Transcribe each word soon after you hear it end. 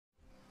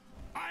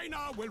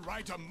Einar will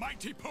write a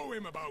mighty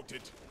poem about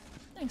it.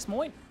 Thanks,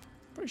 Moit.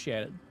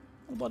 Appreciate it.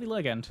 What a bloody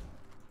legend.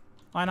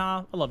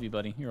 Einar, I love you,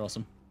 buddy. You're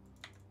awesome.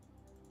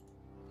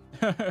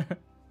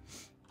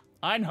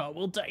 Einar,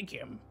 we'll take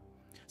him.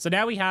 So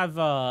now we have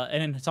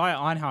an entire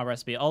Einar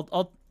recipe.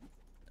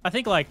 I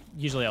think, like,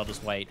 usually I'll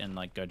just wait and,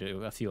 like, go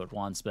do a few at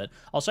once, but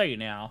I'll show you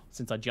now,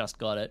 since I just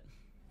got it.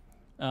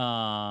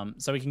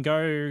 So we can go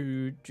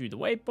to the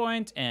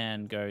waypoint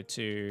and go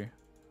to...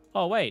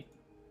 Oh, wait.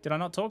 Did I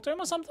not talk to him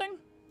or something?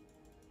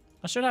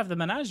 I should have the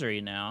menagerie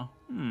now.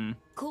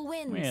 Cool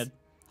winds. Weird.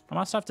 I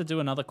must have to do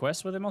another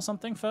quest with him or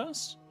something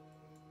first.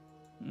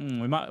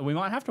 We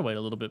might have to wait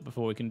a little bit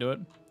before we can do it.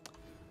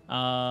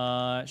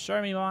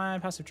 Show me my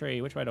passive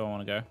tree. Which way do I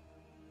want to go?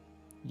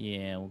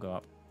 Yeah, we'll go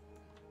up.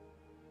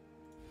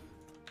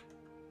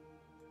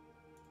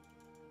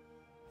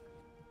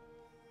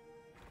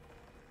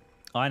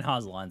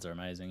 Einhar's lines are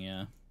amazing,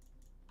 yeah.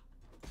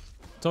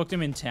 Talk to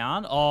him in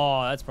town?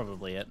 Oh, that's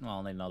probably it. Well,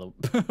 I'll need another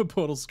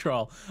portal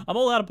scroll. I'm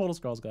all out of portal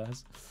scrolls,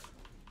 guys.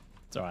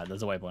 It's alright,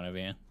 there's a waypoint over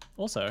here.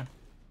 Also,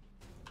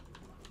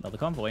 another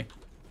convoy.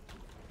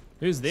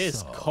 Who's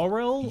this? So,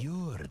 Coral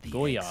you're the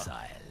Goya.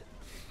 Exile.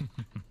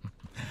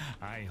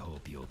 I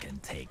hope you can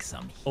take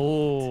some heat.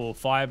 Oh,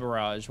 Fire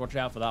Barrage. Watch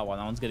out for that one.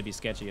 That one's going to be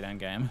sketchy at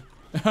endgame.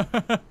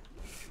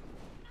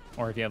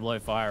 Or if you have low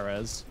fire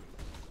res.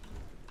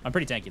 I'm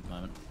pretty tanky at the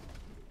moment.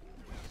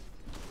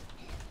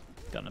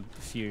 Got a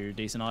few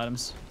decent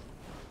items.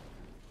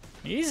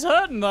 He's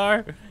hurting,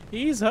 though.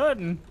 He's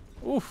hurting.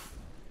 Oof.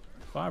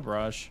 Fire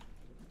Barrage.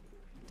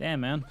 Damn,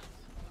 man.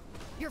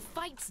 Your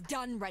fight's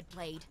done,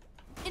 Redblade.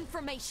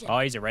 Information. Oh,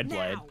 he's a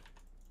Redblade.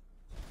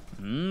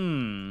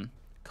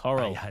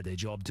 Coral. I had a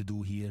job to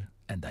do here,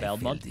 and I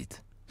failed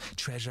it.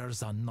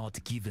 Treasures are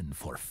not given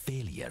for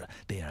failure.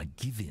 They are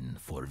given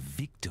for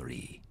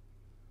victory.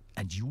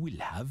 And you will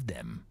have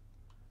them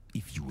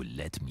if you will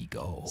let me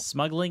go.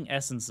 Smuggling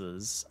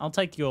essences. I'll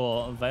take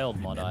your veiled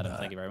mod item,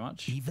 thank you very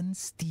much. Even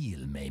steel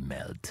may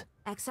melt.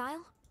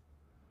 Exile?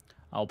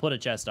 I'll put a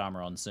chest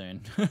armor on soon.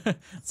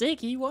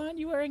 Ziggy, why aren't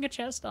you wearing a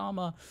chest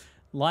armor?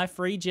 Life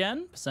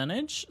regen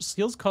percentage.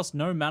 Skills cost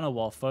no mana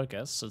while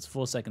focused, so it's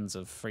 4 seconds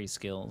of free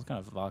skill.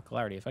 Kind of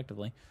clarity,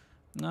 effectively.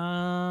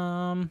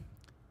 I'll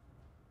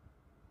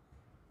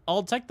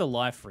take the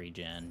life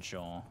regen,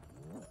 sure.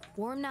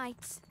 Warm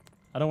nights.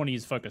 I don't want to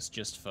use focus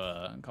just for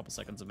a couple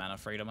seconds of mana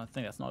freedom. I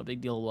think that's not a big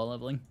deal while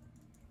leveling.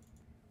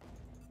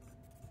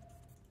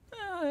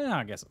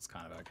 I guess it's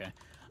kind of okay.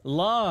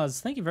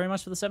 Lars, thank you very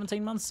much for the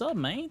 17-month sub,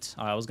 mate.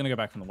 Oh, I was going to go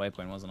back from the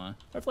waypoint, wasn't I?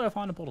 Hopefully I'll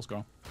find a portal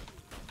scroll.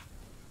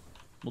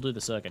 We'll do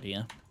the circuit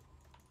here.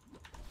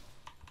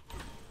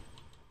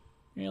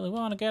 Really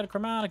want to get a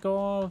chromatic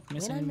orb.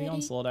 Missing the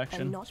onslaught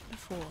action. And not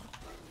before.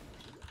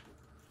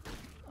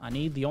 I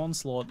need the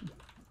onslaught.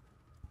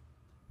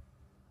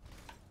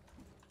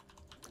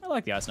 I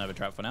like the Ice Nova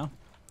trap for now.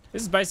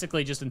 This is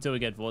basically just until we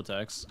get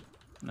Vortex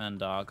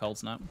and Cold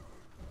Snap.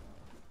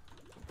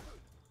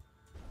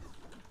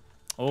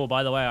 Oh,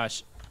 by the way,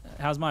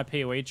 how's my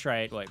PoE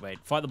trait? Wait.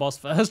 Fight the boss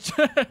first.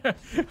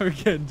 We're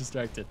getting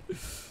distracted.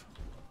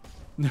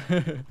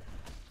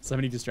 So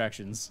many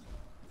distractions.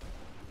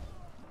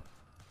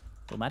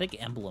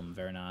 Chromatic Emblem,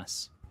 very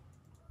nice.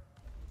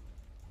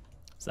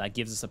 So that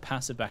gives us a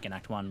passive back in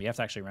Act 1. We have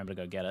to actually remember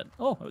to go get it.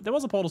 Oh, there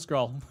was a portal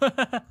scroll.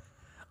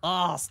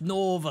 Ah,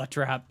 Snorva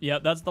trap.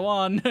 Yep, that's the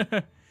one.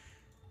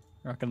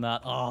 Rocking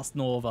that. Ah,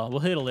 Snorva. We'll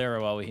hit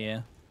Alira while we're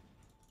here.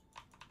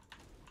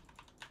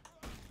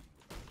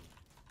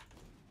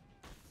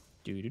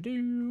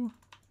 Do-do-do.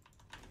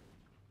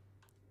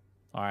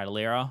 Alright,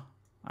 Alira.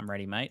 I'm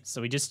ready, mate.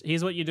 So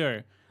here's what you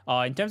do.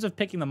 In terms of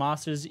picking the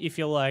masters, if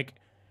you're like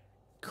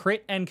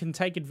crit and can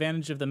take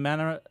advantage of the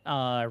mana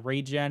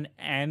regen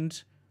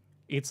and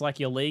it's like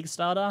your league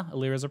starter,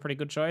 Alira's a pretty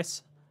good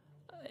choice.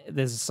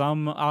 There's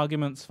some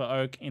arguments for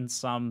Oak in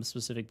some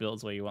specific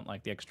builds where you want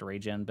like the extra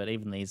regen, but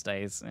even these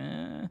days,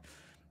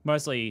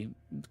 mostly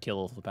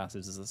kill for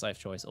passives is a safe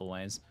choice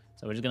always.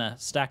 So we're just gonna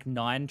stack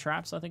 9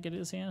 traps, I think it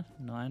is here.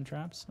 9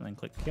 traps, and then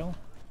click kill.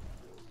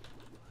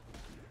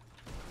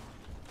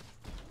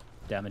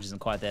 Damage isn't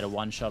quite there to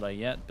one-shot her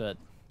yet, but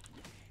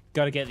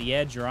gotta get the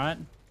edge, right?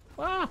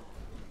 Ah!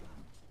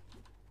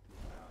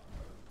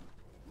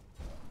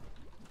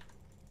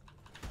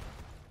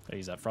 Gotta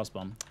use that frost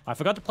bomb. I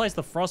forgot to place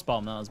the frost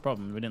bomb. That was a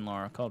problem. We didn't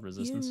lower our cold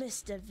resistance. You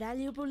missed a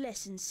valuable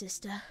lesson,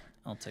 sister.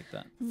 I'll take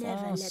that.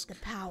 Never Frost. let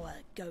the power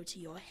go to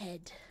your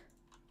head.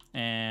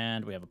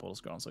 And we have a portal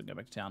scroll, so we can go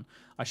back to town.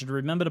 I should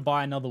remember to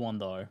buy another one,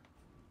 though.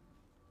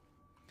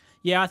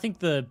 Yeah, I think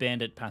the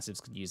bandit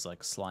passives could use,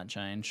 like, slight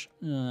change.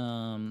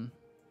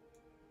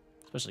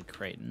 Especially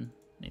Creighton.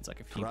 Needs, like,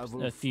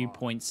 a few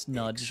points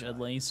nudge, at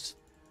least.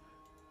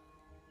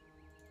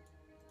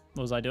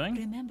 What was I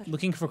doing?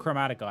 Looking for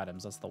chromatic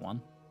items, that's the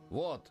one.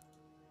 What?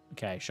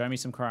 Okay, show me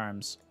some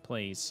chromes,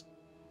 please.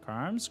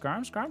 Chromes?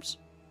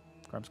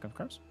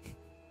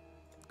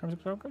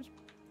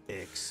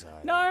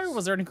 Exile. No!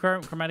 Was there any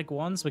chromatic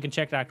ones? We can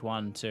check Act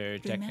 1 too,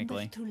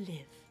 technically. To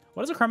live.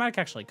 What does a chromatic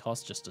actually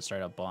cost just to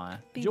straight up buy?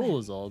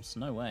 Jeweler's orbs?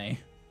 No way.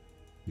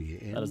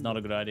 That is not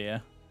a good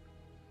idea.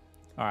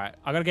 All right,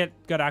 I gotta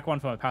go to Act 1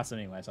 for my passive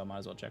anyway, so I might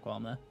as well check while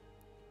I'm there.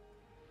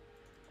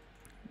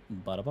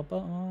 Ba-da-ba-ba.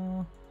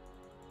 All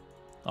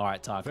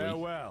right, Tarkly.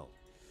 Farewell.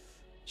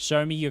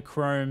 Show me your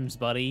chromes,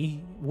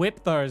 buddy.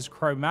 Whip those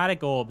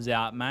chromatic orbs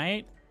out,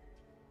 mate.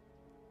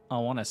 I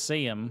want to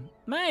see them.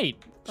 Mate,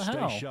 what the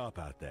hell? Stay sharp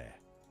out there.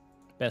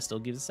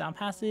 Bestel gives us our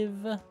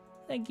passive.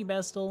 Thank you,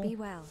 Bestel. Be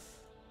well.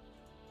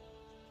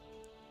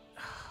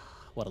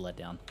 What a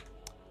letdown.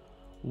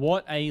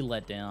 What a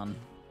letdown.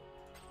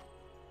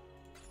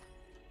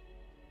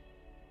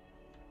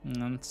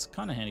 It's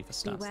kind of handy for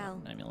stats, well.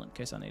 that amulet, in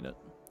case I need it.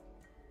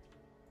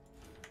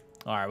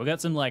 All right, we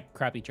got some like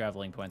crappy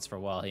traveling points for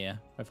a while here.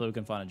 Hopefully we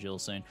can find a jewel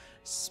soon.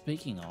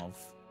 Speaking of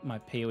my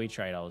PoE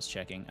trade, I was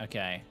checking.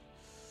 Okay,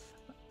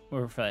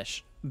 we'll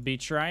refresh.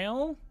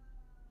 Betrayal,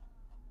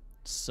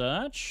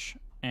 search,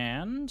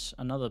 and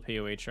another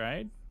PoE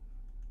trade.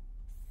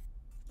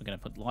 We're gonna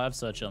put live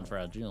search on for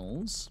our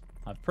jewels.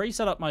 I've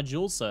pre-set up my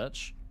jewel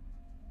search,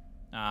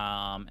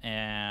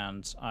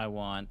 and I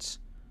want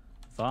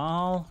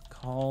Val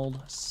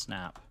Cold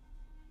Snap.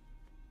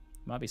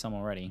 Might be some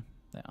already.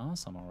 There are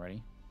some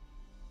already.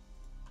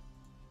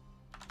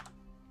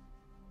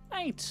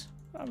 Mate,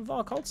 I have a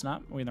Val Cold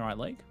Snap. Are we in the right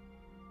league?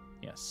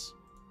 Yes.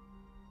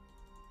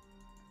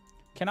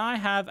 Can I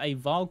have a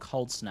Val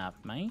Cold Snap,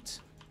 mate?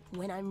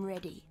 When I'm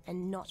ready,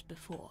 and not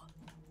before.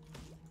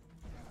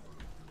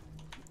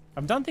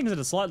 I've done things in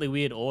a slightly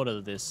weird order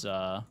this,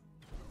 I'm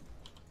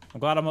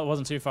glad I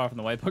wasn't too far from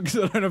the waypoint because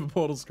I don't have a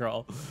portal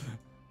scroll.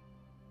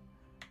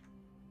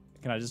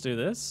 Can I just do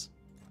this?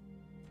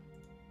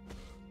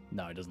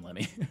 No, it doesn't let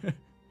me.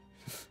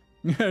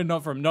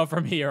 not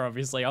from here,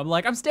 obviously.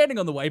 I'm standing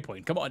on the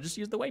waypoint. Come on, just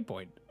use the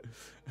waypoint.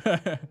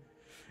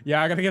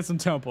 Yeah, I gotta get some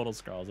town portal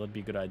scrolls. That'd be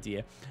a good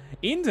idea.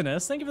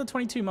 Indinus, thank you for the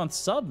 22-month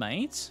sub,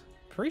 mate.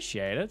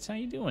 Appreciate it. How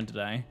you doing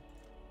today?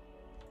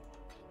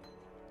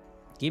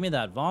 Give me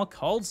that Val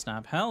Cold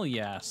Snap. Hell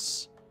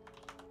yes.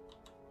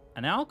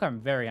 An Alk, I'm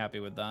very happy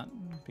with that.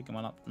 Picking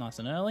one up nice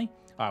and early.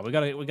 All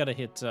right, we gotta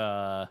hit.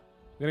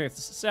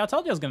 See, I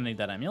told you I was gonna need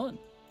that amulet.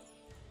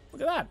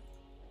 Look at that.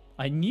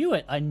 I knew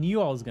it. I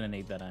knew I was gonna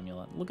need that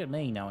amulet. Look at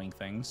me knowing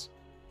things.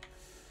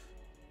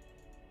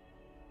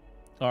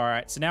 All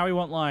right, so now we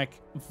want like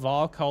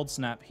Val Cold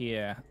Snap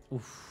here.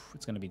 Oof,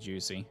 it's gonna be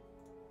juicy.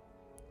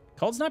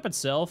 Cold Snap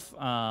itself.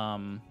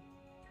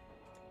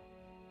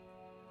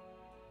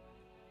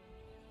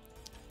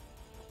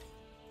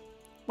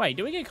 Wait,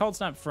 do we get Cold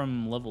Snap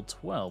from level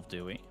 12,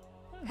 do we?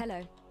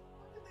 Hello.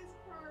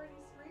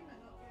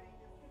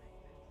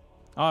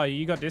 Oh,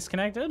 you got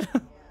disconnected?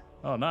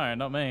 Oh no,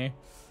 not me.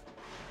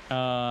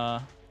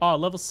 Oh,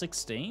 level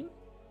 16?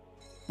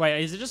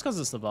 Wait, is it just because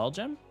it's the Vol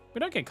Gem? We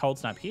don't get Cold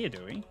Snap here,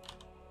 do we?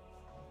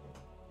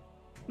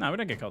 No, we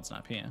don't get Cold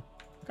Snap here.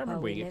 I can't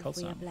remember where you get Cold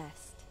Snap.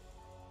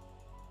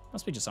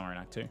 Must be just somewhere in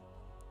Act 2.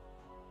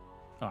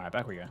 Alright,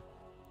 back we go.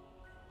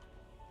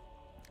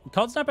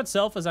 Cold Snap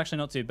itself is actually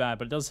not too bad,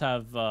 but it does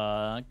have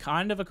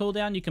kind of a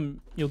cooldown.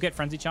 You'll get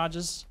frenzy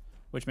charges,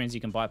 which means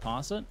you can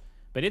bypass it.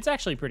 But it's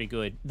actually pretty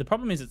good. The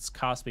problem is its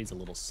cast speed's a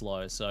little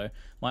slow, so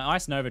my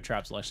Ice Nova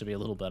traps will actually be a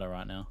little better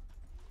right now.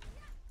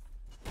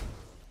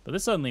 But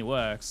this certainly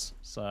works,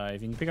 so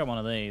if you can pick up one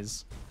of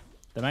these.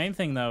 The main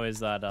thing though is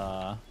that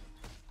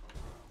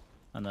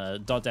and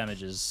the dot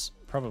damage is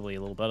probably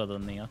a little better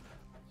than the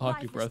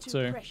Arctic Breath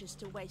too. Precious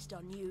to waste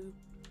on you.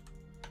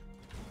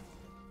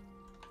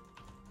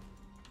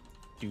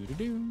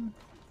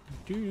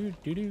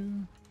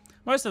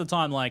 Most of the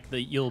time, like,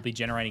 you'll be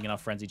generating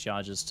enough frenzy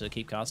charges to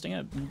keep casting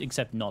it,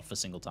 except not for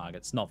single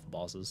targets, not for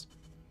bosses.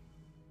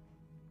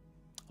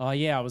 Oh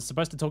yeah, I was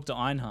supposed to talk to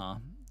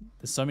Einhar.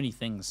 There's so many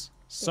things.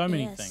 So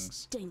many things.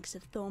 Stinks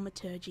of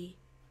thaumaturgy.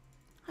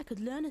 I could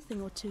learn a thing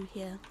or two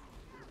here.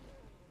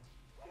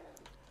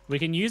 We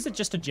can use it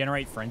just to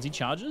generate frenzy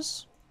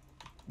charges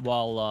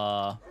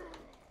while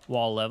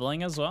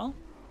leveling as well.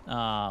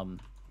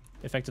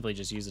 Effectively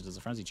just use it as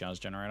a frenzy charge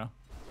generator.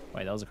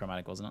 Wait, that was a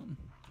chromatic, wasn't it?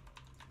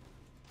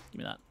 Give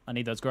me that. I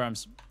need those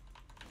chromes.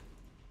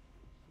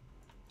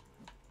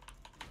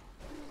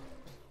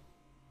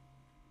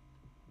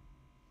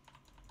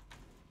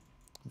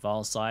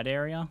 Val side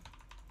area.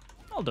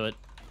 I'll do it.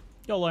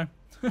 YOLO.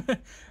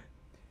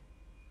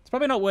 It's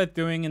probably not worth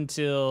doing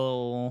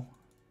until...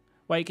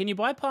 Wait, can you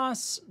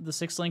bypass the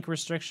 6-link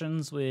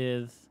restrictions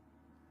with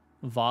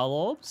Val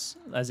orbs?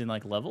 As in,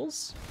 like,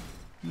 levels?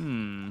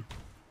 I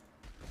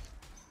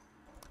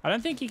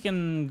don't think you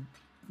can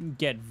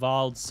get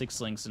Val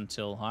 6-links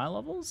until higher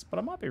levels, but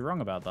I might be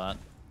wrong about that.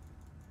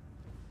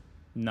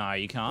 No,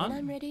 you can't. When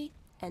I'm ready,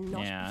 and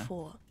not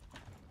before.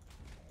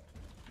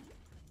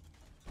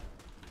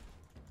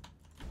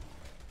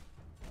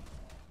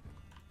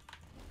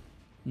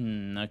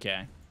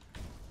 Okay.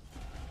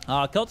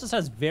 Cultist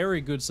has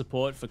very good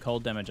support for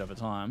cold damage over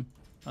time.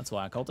 That's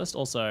why Cultist.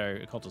 Also,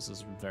 Cultist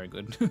is very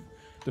good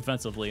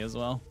defensively as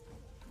well.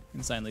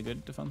 Insanely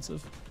good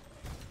defensive.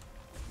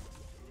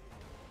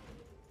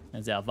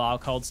 There's our Val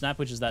Cold Snap,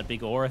 which is that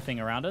big aura thing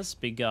around us.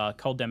 Big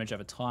cold damage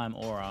over time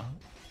aura.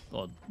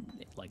 Or,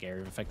 like,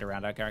 area of effect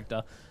around our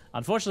character.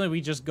 Unfortunately, we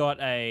just got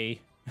a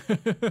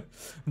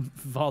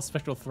Vile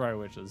Spectral Throw,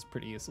 which is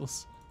pretty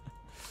useless.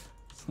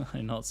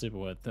 Not super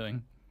worth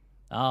doing.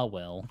 Ah,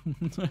 well.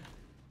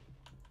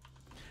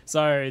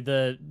 So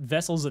the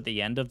vessels at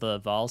the end of the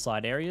Vile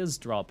side areas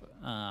drop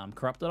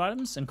corrupted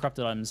items, and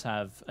corrupted items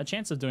have a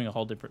chance of doing a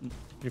whole different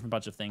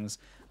bunch of things.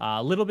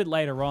 A little bit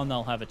later on,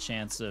 they'll have a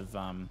chance of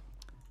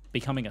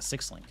becoming a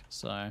 6-link.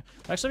 So there'll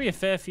actually be a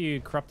fair few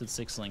corrupted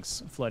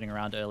 6-links floating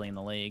around early in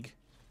the league,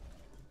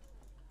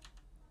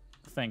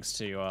 thanks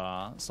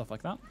to stuff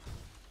like that.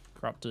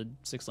 Corrupted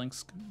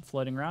 6-links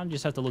floating around. You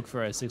just have to look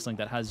for a 6-link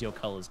that has your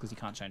colors, because you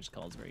can't change the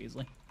colors very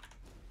easily.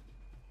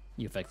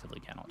 You effectively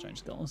cannot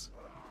change the colors.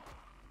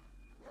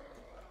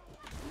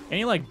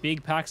 Any like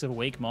big packs of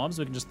weak mobs,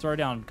 we can just throw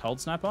down Cold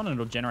Snap on, and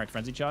it'll generate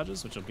frenzy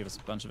charges, which will give us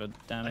a bunch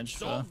of damage.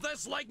 Solve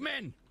this like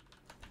men,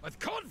 with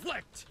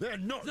conflict. They're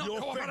not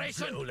your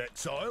things, little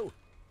exile.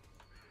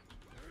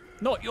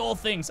 Not your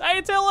things. Hey,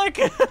 it's Hillick!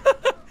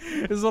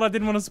 This is what I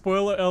didn't want to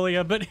spoil it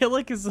earlier, but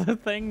Hillick is a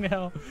thing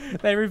now.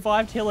 They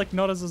revived Hillick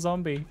not as a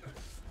zombie.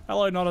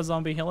 Hello, not a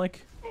zombie, Hillick.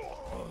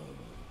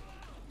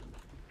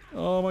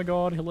 Oh my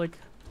god, Hillick.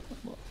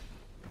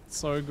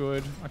 So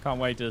good. I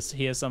can't wait to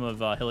hear some of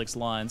Hillick's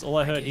lines. All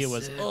I heard here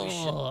was,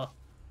 oh.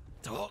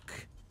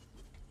 Talk.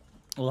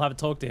 We'll have a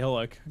talk to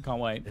Hillick. I can't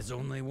wait. There's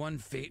only one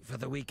fate for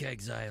the weak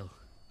exile.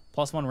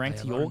 +1 rank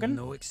to Jorgen.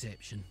 No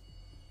exception.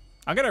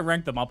 I'm going to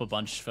rank them up a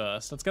bunch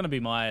first. That's going to be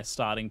my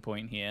starting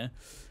point here.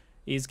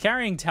 He's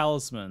carrying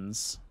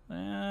talismans.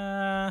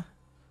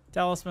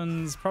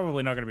 Talismans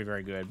probably not going to be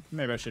very good.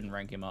 Maybe I shouldn't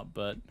rank him up,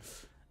 but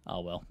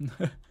oh well.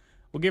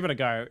 We'll give it a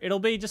go. It'll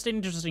be just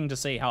interesting to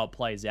see how it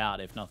plays out,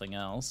 if nothing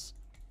else.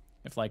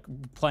 If, like,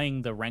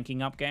 playing the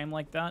ranking up game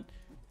like that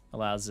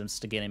allows us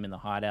to get him in the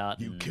hideout.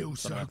 You kill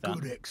so like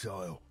good,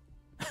 Exile.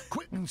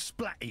 Quick and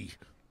splatty.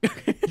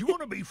 You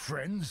want to be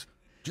friends?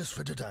 Just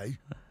for today?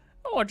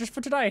 Oh, just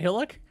for today,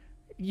 Hillick.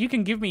 You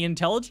can give me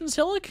intelligence,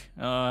 Hillick?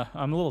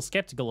 I'm a little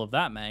skeptical of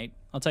that, mate.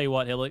 I'll tell you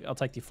what, Hillick. I'll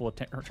take you for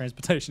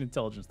transportation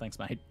intelligence. Thanks,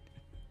 mate.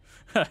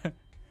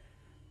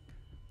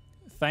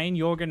 Thane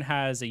Jorgen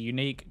has a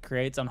unique,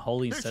 creates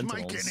unholy sentinels.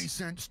 Make any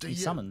sense to he you?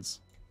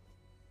 Summons.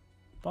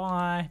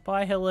 Bye.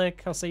 Bye, Hillick.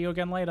 I'll see you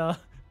again later.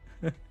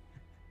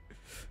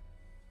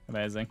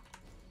 Amazing.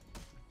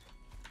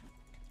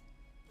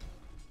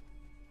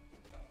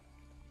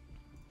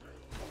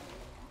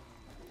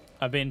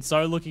 I've been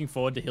so looking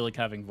forward to Hillick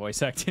having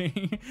voice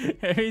acting.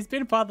 He's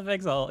been a part of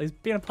Exile. He's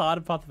been a part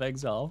of Path of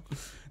Exile.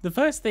 The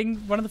first thing,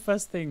 one of the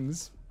first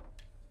things,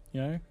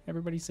 you know,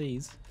 everybody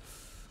sees.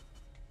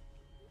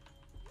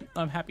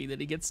 I'm happy that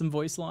he gets some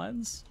voice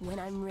lines. When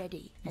I'm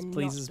ready, This and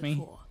pleases not me.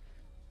 before.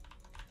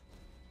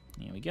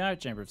 Here we go.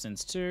 Chamber of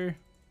Sins 2.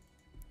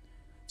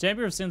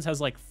 Chamber of Sins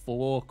has like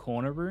 4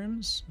 corner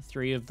rooms.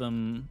 3 of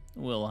them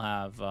will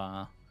have,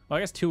 well, I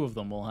guess 2 of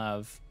them will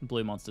have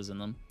blue monsters in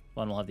them.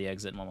 One will have the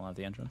exit and one will have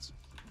the entrance.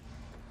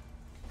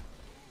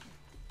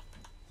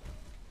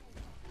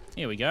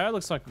 Here we go.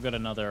 Looks like we've got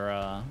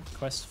another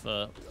quest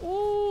for...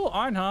 Ooh,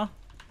 Einha.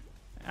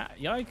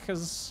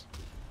 Yikes.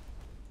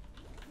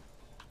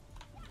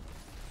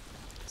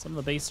 Some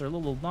of the beasts are a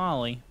little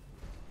gnarly.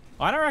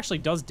 Einha actually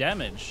does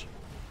damage.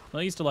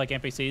 Not used to like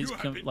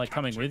NPCs like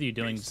coming with you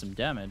doing some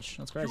damage.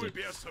 That's crazy.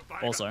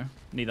 Also,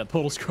 need that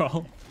portal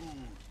scroll.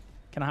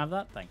 Can I have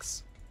that?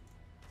 Thanks.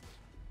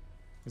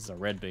 This is a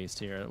red beast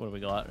here. What do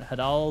we got?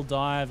 Hadal,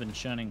 Dive, and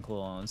Churning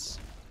Claws.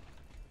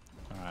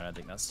 Alright, I don't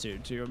think that's too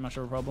much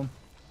of a problem.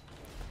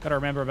 Gotta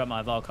remember about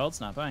my Vile Cold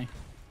Snap, eh?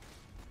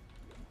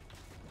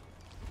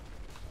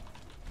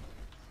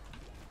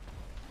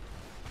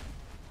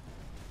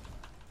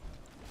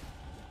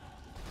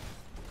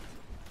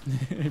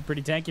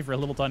 Pretty tanky for a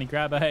little tiny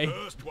crab, eh?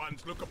 First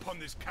ones look upon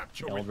this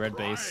capture The old with red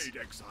pride, beast.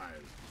 Exile.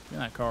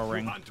 Look at that coral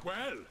ring. You hunt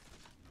well.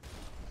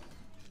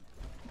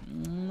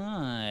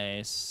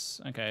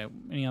 Nice. Okay,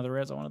 any other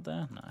rares I wanted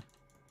there? No.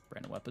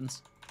 Random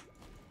weapons.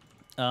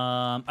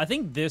 I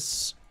think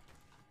this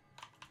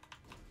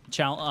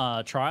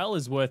trial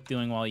is worth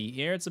doing while you're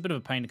here. It's a bit of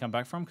a pain to come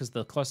back from because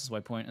the closest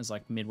waypoint is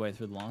like midway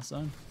through the last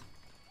zone.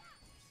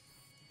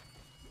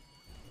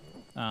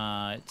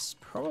 It's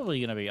probably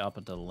going to be up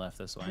and to the left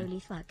this way. Holy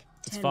fuck.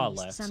 It's far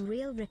left. Some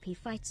real rippy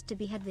fights to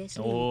be had this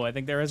Oh, week. I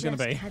think there is going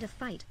to be. Just had a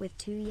fight with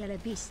 2 yellow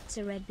beasts,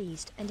 a red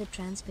beast, and a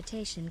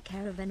transportation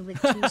caravan with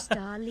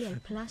 2-star Leo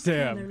plus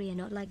Damn. Maria,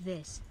 not like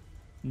this.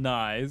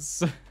 Nice.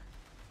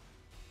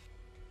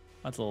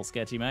 That's a little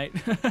sketchy, mate.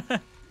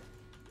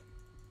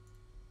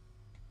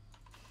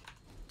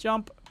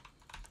 Jump.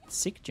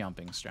 Sick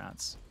jumping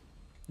strats.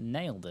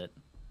 Nailed it.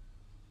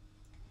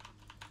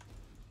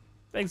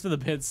 Thanks for the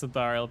bits,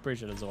 Sathariel.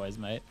 Appreciate it as always,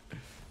 mate.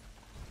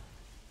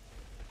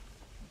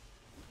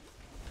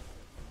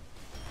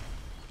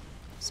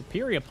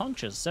 Superior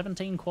punctures,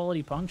 17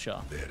 quality puncture.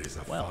 There is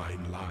a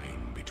fine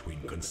line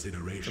between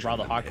consideration It's a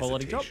rather and high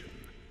quality drop. hesitation.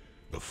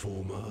 The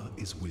former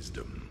is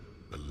wisdom,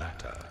 the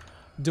latter.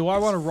 Do I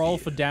want to is roll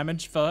fear. for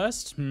damage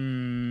first?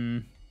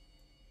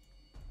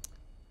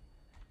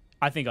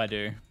 I think I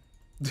do.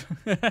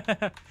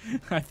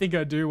 I think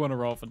I do want to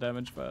roll for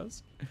damage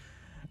first.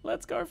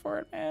 Let's go for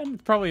it, man.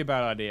 It's probably a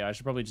bad idea. I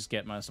should probably just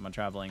get most of my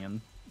traveling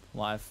and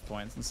life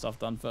points and stuff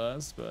done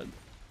first, but...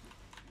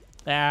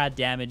 Ah,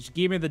 damage.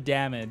 Give me the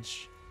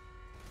damage.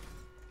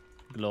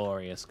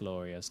 Glorious,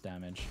 glorious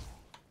damage.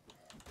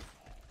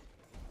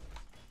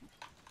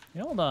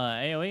 The old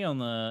AoE on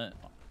the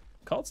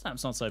Cold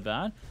Snap's not so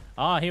bad.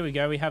 Ah, here we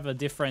go. We have a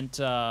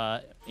different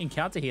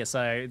encounter here.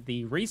 So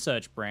the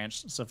research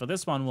branch. So for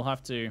this one, we'll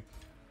have to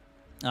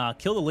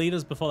kill the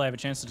leaders before they have a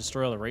chance to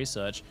destroy all the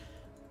research.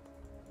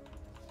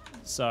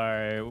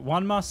 So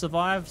 1 must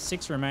survive,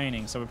 6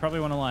 remaining. So we probably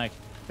want to like,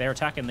 they're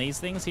attacking these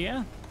things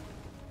here.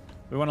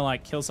 We want to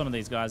like kill some of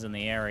these guys in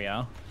the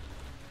area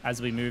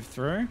as we move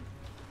through.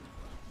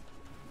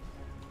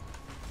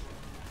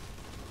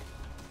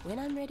 When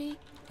I'm ready,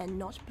 and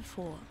not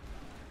before.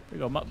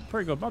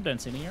 Pretty good mob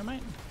density here,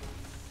 mate.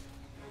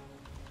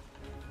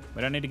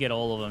 We don't need to get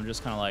all of them,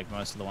 just kind of like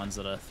most of the ones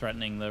that are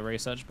threatening the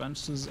research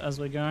benches as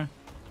we go.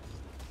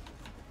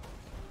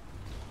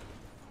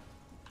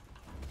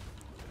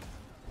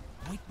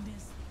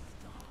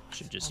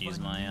 Should just use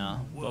my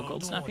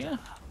Cold Snap here.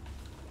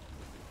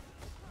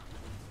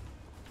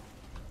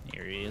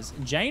 Here he is.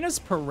 Janus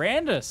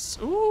Parandus.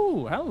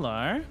 Ooh,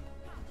 hello.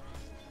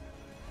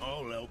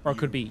 Or it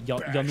could be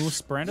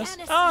Janus Parandus.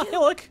 Ah,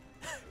 Hillock.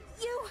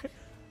 You.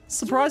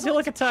 Surprise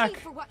Hillock attack.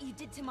 For what you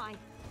did to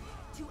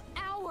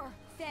our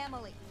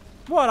family.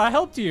 What? I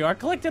helped you. I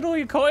collected all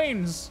your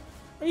coins.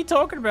 What are you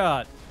talking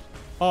about?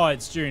 Oh,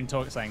 it's June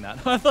saying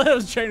that. I thought it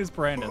was Janus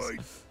Parandus.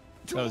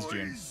 That was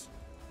June.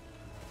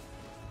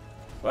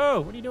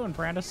 Whoa, what are you doing,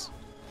 Parandus?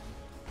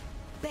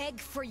 Beg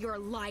for your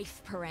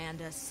life,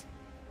 Parandus.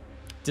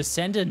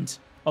 Descendant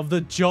of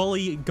the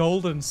jolly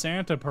golden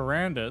Santa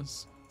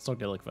Parandus. Let's talk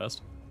to Hillock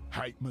first.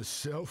 Hate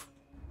myself.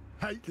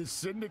 Hate the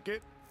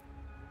Syndicate.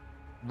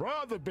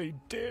 Rather be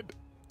dead.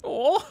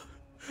 Oh.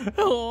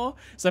 Oh.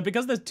 So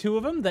because there's 2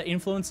 of them, that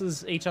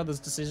influences each other's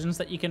decisions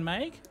that you can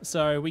make.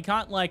 So we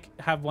can't like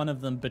have one of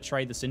them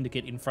betray the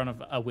Syndicate in front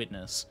of a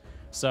witness.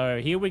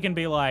 So here we can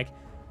be like,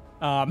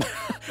 I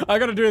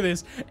gotta do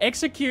this.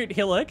 Execute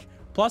Hillock,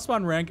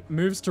 +1 rank,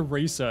 moves to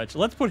research.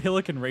 Let's put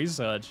Hillock in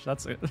research.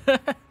 That's it.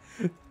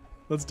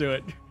 Let's do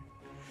it.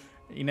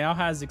 He now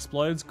has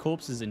explodes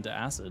corpses into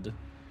acid.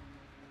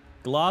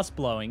 Glass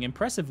blowing,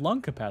 impressive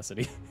lung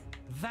capacity.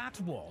 That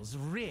was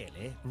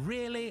really,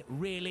 really,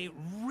 really,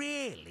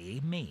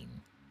 really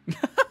mean.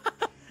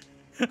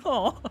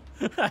 Oh.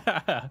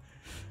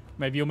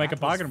 Maybe you'll make a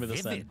bargain with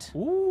us then.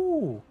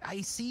 Ooh.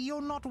 I see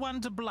you're not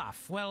one to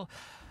bluff. Well,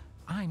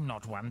 I'm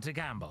not one to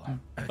gamble.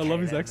 I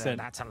love his accent.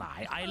 That's a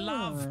lie. I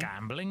love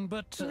gambling,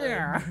 but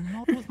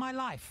not with my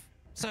life.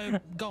 So,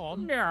 go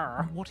on.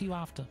 What are you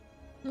after?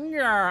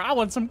 I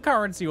want some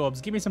currency orbs.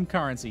 Give me some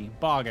currency.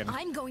 Bargain.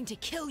 I'm going to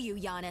kill you,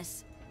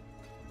 Giannis.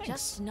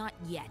 Just not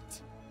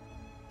yet.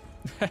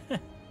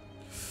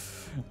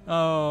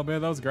 Oh,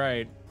 man, that was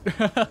great.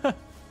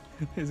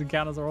 His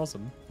encounters are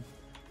awesome.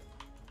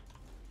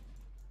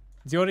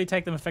 Does he already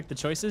take them affect the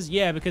choices?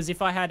 Yeah, because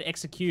if I had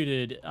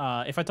executed,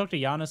 if I talked to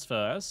Giannis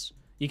first,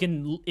 you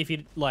can, if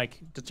you like,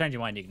 to change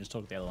your mind, you can just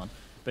talk to the other one.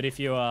 But if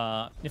you,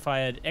 if I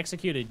had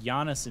executed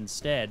Giannis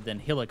instead, then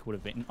Hillock would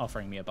have been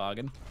offering me a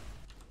bargain.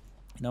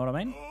 You know what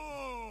I mean?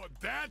 Oh,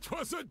 that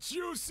was a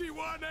juicy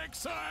one,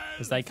 Exile!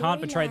 Because they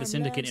can't betray the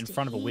Syndicate in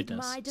front of a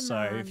witness.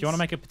 So if you want to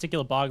make a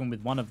particular bargain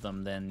with one of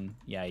them, then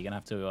yeah, you're going to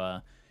have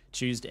to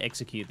choose to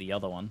execute the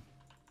other one.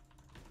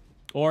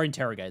 Or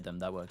interrogate them,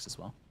 that works as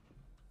well.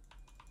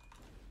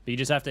 But you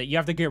just have to,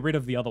 get rid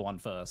of the other one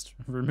first.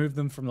 Remove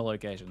them from the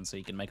location so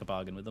you can make a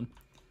bargain with them.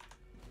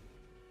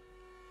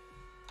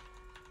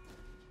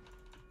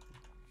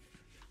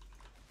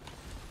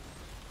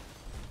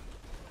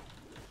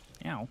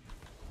 Ow.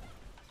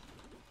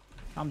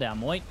 Calm down,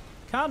 Moit.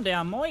 Calm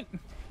down, Moit.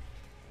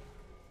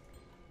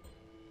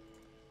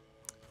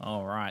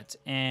 All right,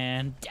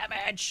 and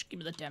damage. Give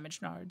me the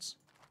damage nodes.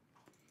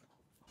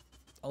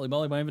 Holy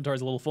moly, my inventory's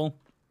a little full.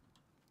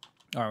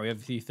 All right, we have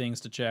a few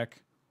things to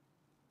check.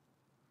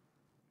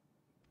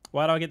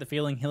 Why do I get the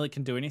feeling Hillock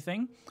can do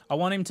anything? I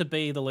want him to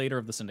be the leader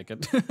of the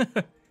Syndicate.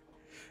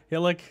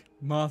 Hillock,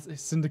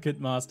 Syndicate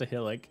Master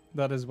Hillock.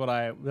 That's what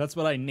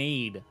I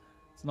need.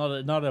 It's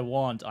not a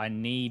want. I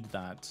need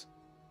that.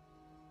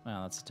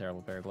 Wow, that's a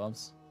terrible pair of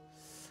gloves.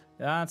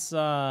 That's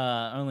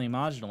only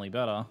marginally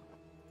better.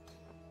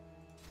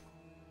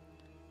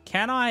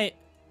 Can I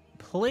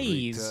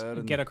please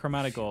get a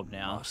chromatic orb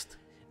now?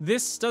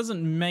 This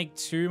doesn't make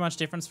too much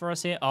difference for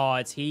us here. Oh,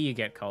 it's here you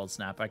get Cold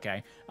Snap.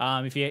 Okay.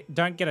 If you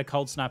don't get a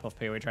Cold Snap off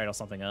PoE Trade or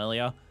something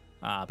earlier,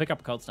 pick up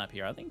a Cold Snap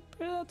here. I think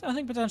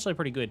potentially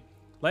pretty good.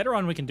 Later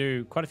on, we can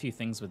do quite a few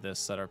things with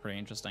this that are pretty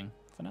interesting.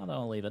 For now, though,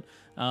 I'll leave it.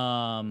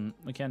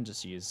 We can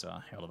just use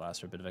Herald of Ice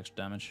for a bit of extra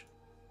damage.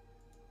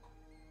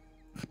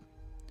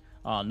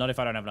 Not if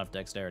I don't have enough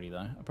dexterity, though.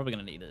 I'm probably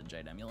going to need a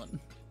Jade Amulet.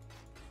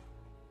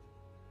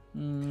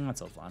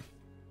 That's all fine.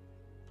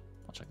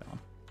 I'll check that one.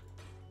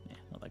 Yeah,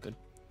 not that good.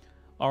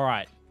 All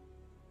right.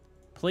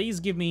 Please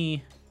give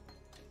me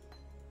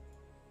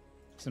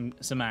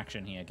some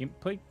action here. Give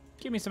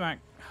me some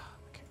action.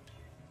 Okay.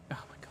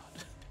 Oh, my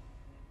God.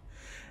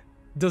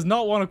 Does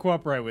not want to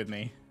cooperate with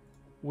me.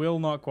 Will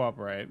not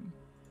cooperate.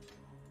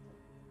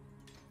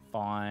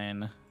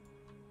 Fine.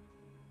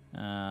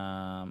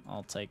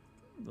 I'll take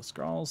the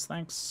scrolls,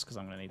 thanks, because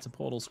I'm going to need some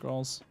portal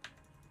scrolls.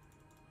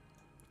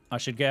 I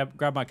should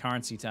grab my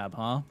currency tab,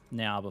 huh?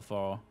 Now,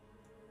 before.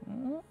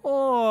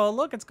 Oh,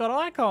 look, it's got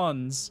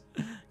icons.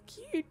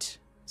 Cute.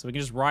 So we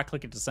can just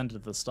right-click it to send it to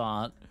the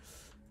start.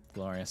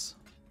 Glorious.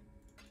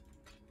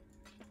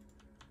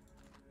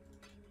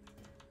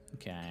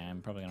 Okay,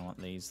 I'm probably going to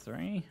want these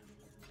 3.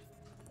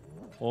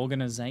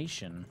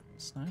 Organization.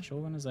 Slash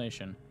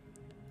organization.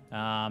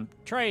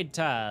 Trade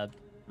tab.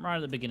 Right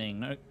at the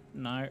beginning.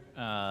 No.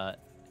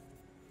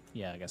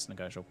 Yeah, I guess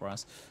negotiable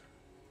price.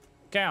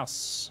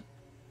 Chaos.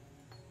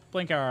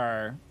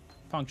 Blinker.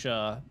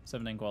 Puncture.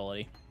 17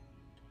 quality.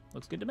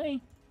 Looks good to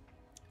me.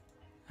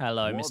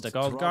 Hello, Mr.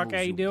 Goldcock.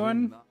 How you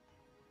doing?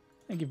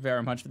 Thank you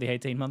very much for the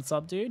 18-month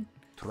sub, dude.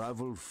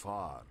 Travel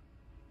far.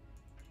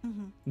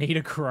 Need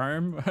a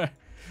chrome?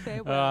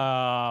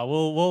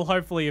 We'll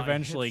hopefully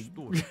eventually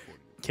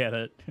get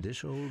it.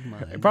 This old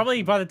man.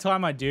 Probably by the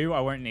time I do,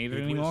 I won't need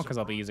it anymore because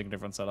I'll be using a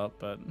different setup,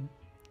 but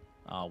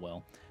oh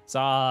well.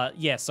 So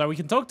yeah, so we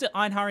can talk to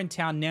Einhar in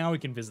town now. We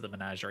can visit the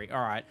menagerie.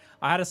 All right,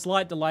 I had a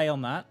slight delay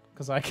on that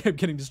because I kept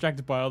getting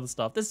distracted by other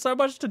stuff. There's so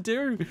much to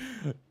do.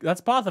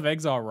 That's Path of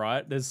Exile,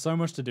 right? There's so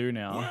much to do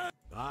now.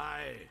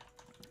 Aye.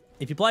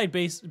 If you played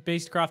Beast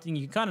Crafting,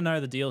 you kind of know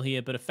the deal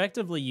here, but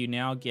effectively you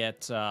now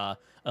get a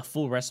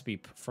full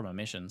recipe from a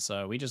mission.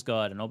 So we just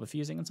got an orb of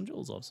fusing and some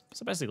jewels orbs.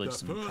 So basically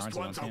just some The first currency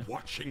ones are here.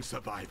 watching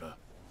Survivor.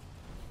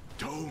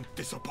 Don't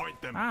disappoint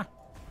them. Ah.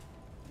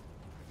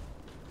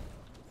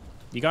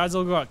 You guys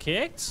all got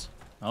kicked?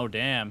 Oh,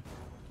 damn.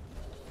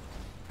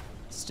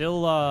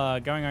 Still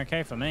going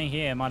okay for me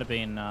here. Might have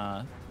been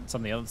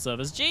some of the other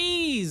servers.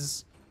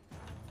 Jeez!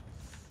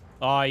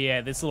 Oh,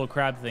 yeah, this little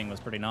crab thing was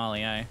pretty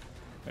gnarly, eh?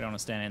 We don't want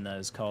to stand in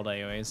those cold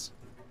AoEs.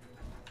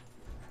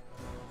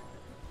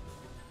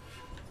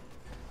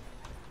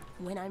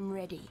 When I'm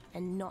ready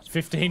and not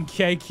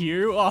 15k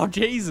queue? Oh,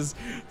 Jesus.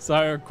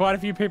 So quite a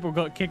few people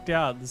got kicked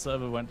out. The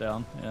server went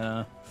down.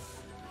 Yeah.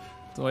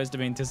 It's always to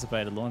be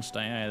anticipated launch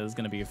day. Hey, there's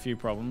going to be a few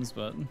problems,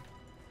 but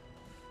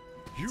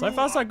so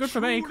far so good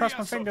for me. Cross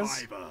my fingers.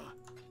 Survivor.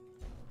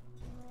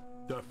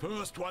 The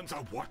first ones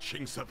are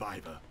watching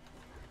Survivor.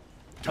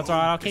 That's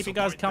alright. I'll keep you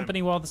guys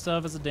company while the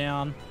servers are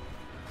down.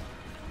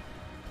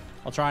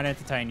 I'll try and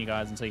entertain you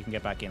guys until you can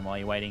get back in while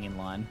you're waiting in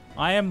line.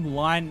 I'm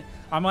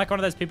like one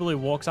of those people who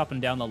walks up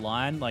and down the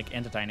line, like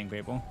entertaining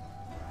people.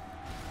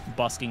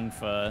 Busking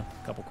for a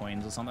couple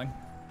coins or something.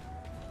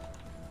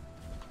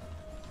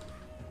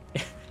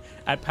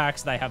 At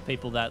PAX, they have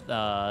people that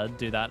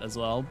do that as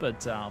well, but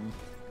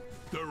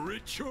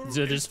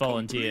they're just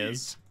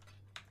volunteers.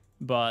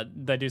 But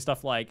they do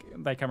stuff like,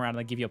 they come around and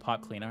they give you a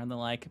pipe cleaner, and they're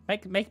like,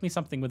 make me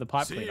something with a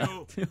pipe cleaner.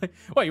 Like,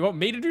 what, you want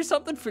me to do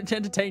something to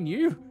entertain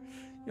you?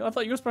 I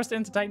thought you were supposed to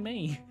entertain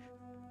me.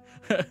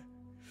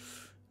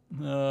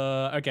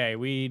 Okay,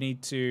 we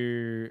need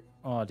to...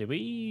 Oh, did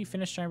we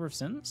finish Chamber of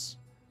Sins?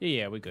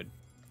 Yeah, we're good.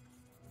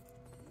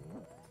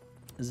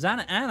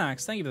 Xana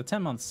Anax, thank you for the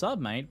 10-month sub,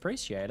 mate.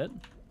 Appreciate it.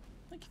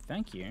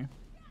 Thank you.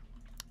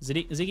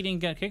 Ziggy didn't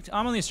get kicked?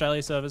 I'm on the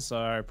Australia server,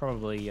 so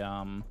probably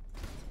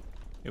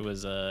it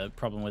was a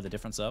problem with a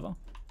different server.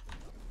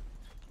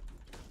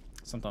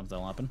 Sometimes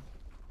they'll happen.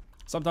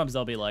 Sometimes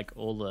they'll be like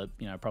all the,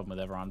 problem with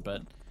everyone,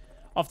 but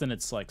often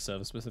it's like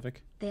server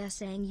specific. They are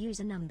saying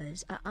user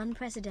numbers are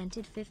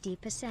unprecedented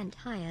 50%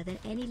 higher than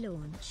any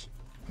launch.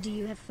 Do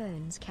you have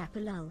phones,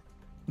 Capulal?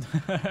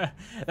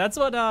 That's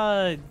what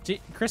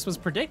Chris was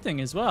predicting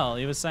as well.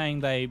 He was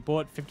saying they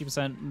bought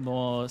 50%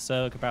 more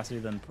server capacity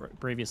than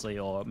previously,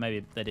 or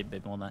maybe they did a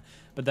bit more than that.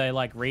 But they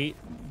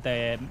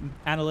their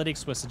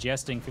analytics were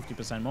suggesting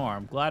 50% more.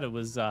 I'm glad it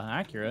was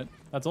accurate.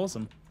 That's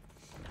awesome.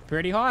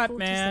 Pretty hype,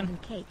 man.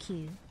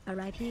 47KQ,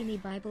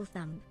 RIP Bible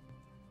thumb.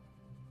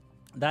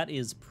 That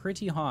is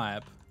pretty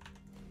hype.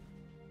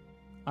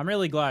 I'm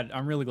really glad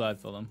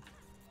for them.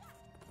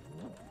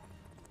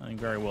 I think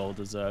very well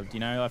deserved.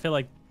 I feel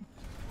like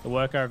the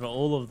work over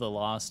all of the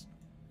last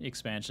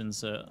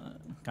expansions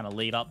kind of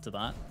lead up to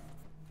that.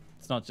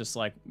 It's not just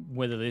like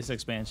whether this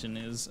expansion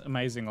is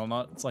amazing or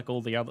not. It's like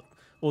all the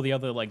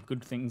other like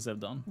good things they've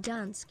done.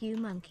 Dance Q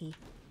Monkey.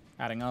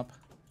 Adding up.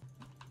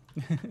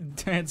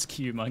 Dance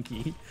Q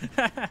Monkey.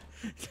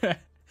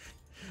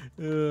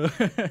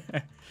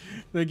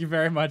 Thank you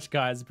very much,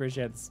 guys.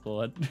 Appreciate the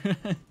support.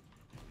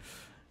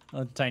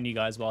 I'll entertain you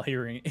guys while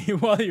you're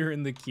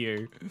in the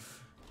queue.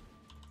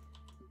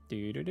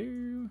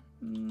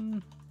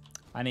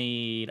 I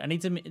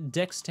need some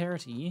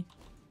dexterity,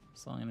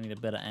 so I'm gonna need a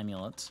better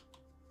amulet.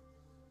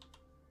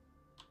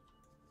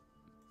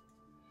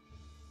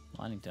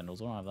 Lightning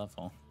tendrils, what do I have that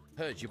for?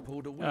 Heard you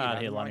pulled a weed Ah, out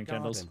here, of my lightning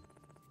tendrils. garden.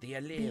 The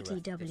Alira.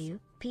 BTW,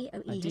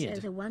 PoE did.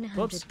 has over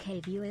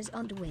 100k viewers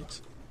on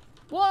Twitch.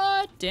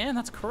 What? Damn,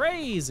 that's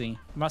crazy.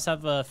 Must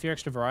have a few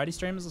extra variety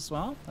streamers as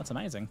well. That's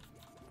amazing.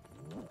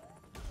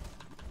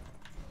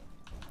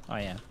 Oh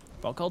yeah,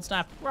 Bolt Cold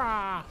Snap.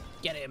 Rah!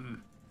 Get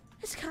him.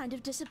 It's kind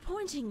of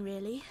disappointing,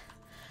 really.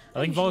 I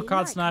think usually Volcard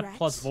like Snap rats.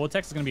 plus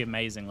Vortex is going to be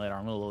amazing later.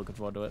 I'm really looking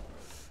forward to it.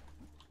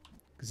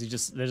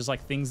 Because they're just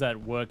like things that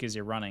work as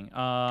you're running.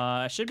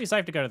 It should be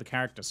safe to go to the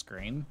character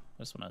screen.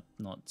 I just want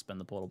to not spend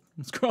the portal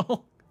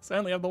scroll. I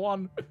only have the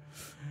one.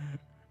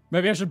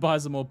 Maybe I should buy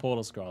some more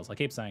portal scrolls. I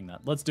keep saying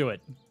that. Let's do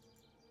it.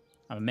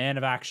 I'm a man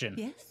of action.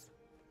 Yes?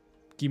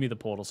 Give me the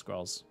portal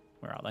scrolls.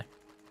 Where are they?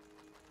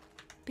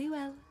 Be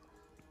well.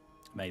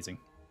 Amazing.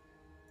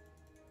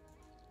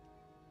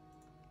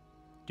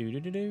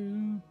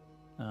 Do-do-do-do.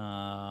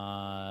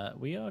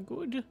 We are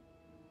good.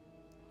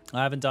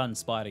 I haven't done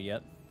Spider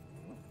yet.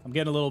 I'm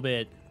getting a little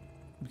bit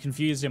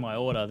confused in my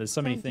order. There's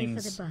so many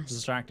things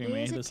distracting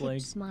me this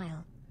league.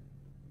 Smile.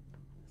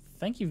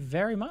 Thank you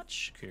very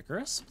much,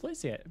 Kukurus.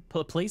 Appreciate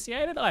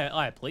it?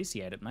 I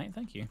appreciate it, mate.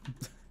 Thank you.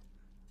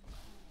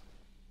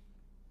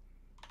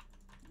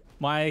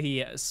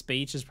 My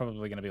speech is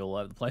probably going to be all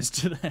over the place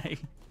today.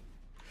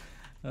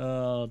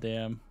 Oh,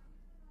 damn.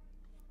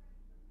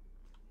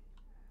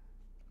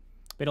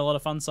 Been a lot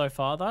of fun so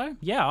far, though.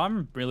 Yeah,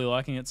 I'm really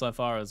liking it so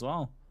far as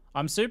well.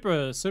 I'm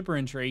super, super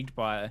intrigued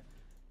by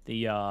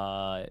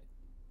the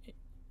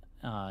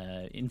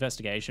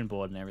investigation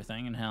board and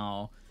everything, and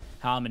how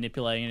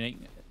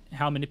manipulating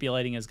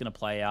is going to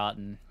play out,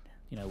 and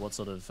what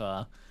sort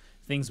of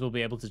things we'll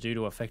be able to do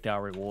to affect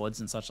our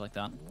rewards and such like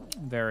that.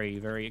 Very,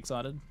 very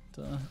excited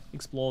to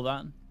explore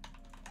that.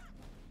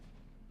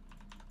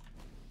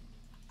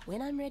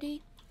 When I'm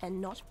ready,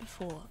 and not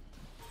before.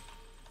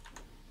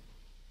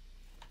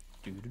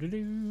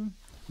 Doo-doo-doo-doo.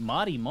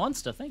 Marty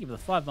Monster, thank you for the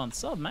 5-month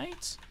sub,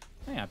 mate.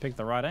 Hey, I picked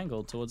the right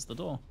angle towards the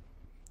door.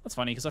 That's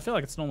funny, because I feel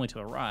like it's normally to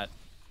the right.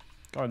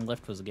 Going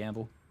left was a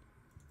gamble.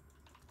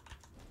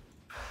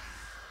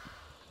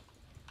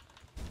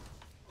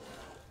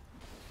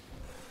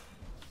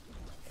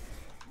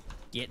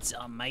 Get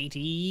some,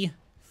 matey.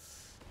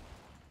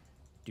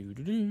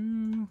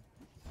 Doo-doo-doo.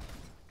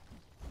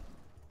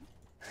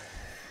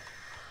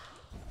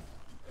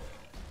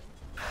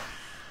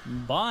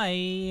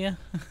 Bye.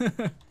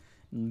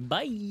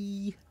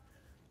 Bye.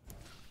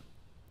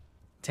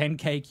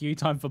 10k queue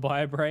time for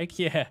buy a break.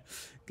 Yeah,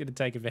 gonna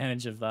take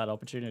advantage of that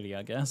opportunity,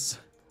 I guess.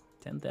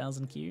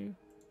 10,000 queue.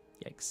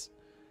 Yikes.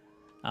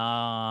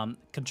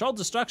 Controlled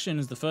Destruction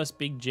is the first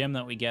big gem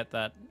that we get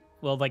that,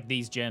 well, like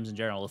these gems in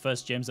general, the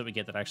first gems that we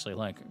get that actually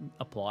like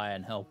apply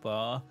and help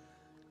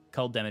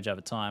cold damage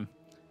over time.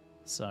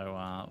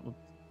 So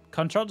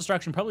Controlled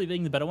Destruction probably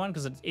being the better one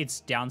because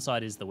its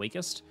downside is the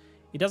weakest.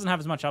 It doesn't have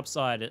as much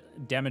upside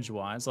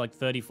damage-wise, like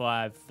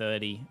 35,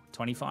 30,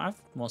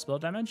 25 more spell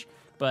damage,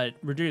 but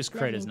reduced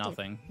crit is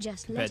nothing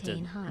compared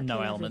to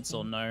no elements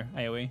or no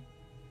AoE.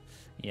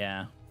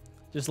 Yeah.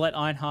 Just let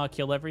Einhar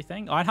kill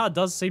everything. Einhar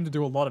does seem to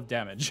do a lot of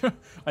damage.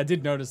 I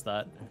did notice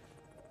that.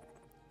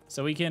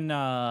 So we can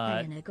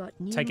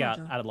take out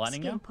Added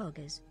Lightning now.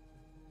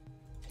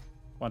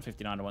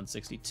 159 to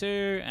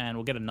 162, and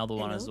we'll get another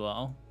one as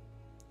well.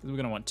 We're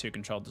going to want 2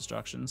 Controlled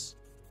Destructions.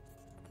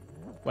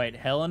 Wait,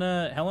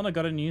 Helena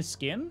got a new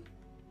skin?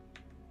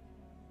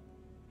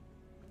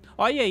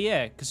 Oh,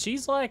 yeah, because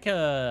she's like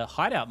a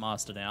hideout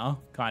master now,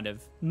 kind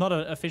of. Not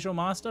an official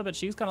master, but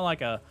she's kind of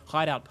like a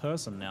hideout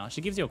person now.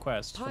 She gives you a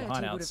quest for the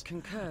hideouts.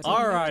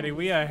 Alrighty,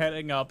 we are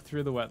heading up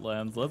through the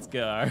wetlands. Let's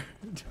go.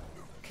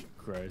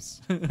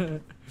 Gross.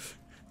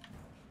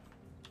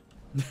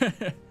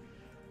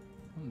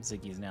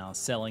 Ziggy's now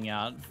selling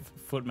out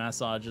foot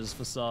massages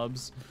for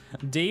subs.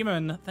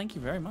 Demon, thank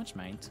you very much,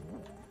 mate.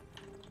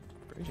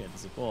 Appreciate the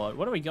support.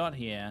 What do we got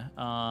here?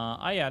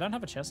 Oh yeah, I don't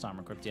have a chest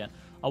armor equipped yet.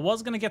 I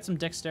was going to get some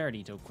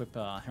dexterity to equip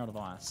Herald of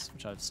Ice,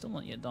 which I've still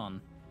not yet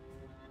done.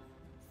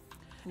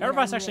 Herald of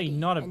Ice actually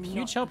not a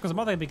huge help because I'm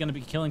either going to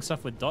be killing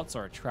stuff with dots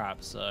or a trap,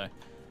 so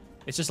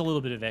it's just a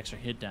little bit of extra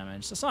hit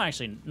damage. So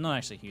it's not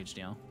actually a huge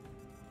deal.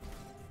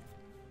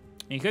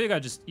 You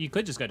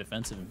could just go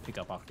defensive and pick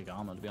up Arctic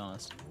Armor, to be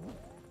honest.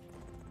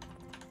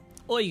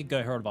 Or you could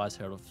go Herald of Ice,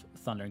 Herald of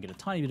Thunder and get a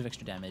tiny bit of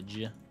extra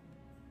damage.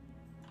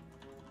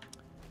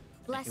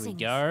 Blessings. Here we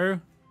go.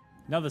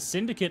 Another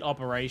Syndicate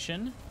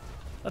operation.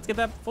 Let's get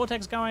that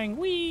Vortex going.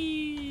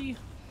 Whee!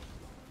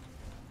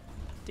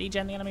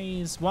 Degen the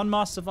enemies. 1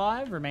 must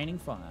survive, remaining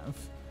 5.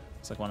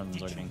 Looks like one of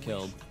them's already been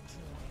killed.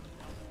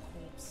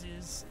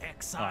 Corpses,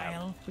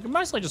 exile. We can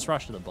mostly just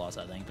rush to the boss,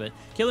 I think, but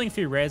killing a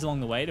few rares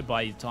along the way to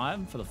buy you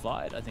time for the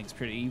fight, I think is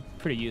pretty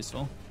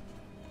useful.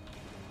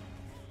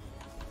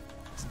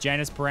 Is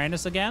Janus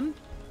Perandus again?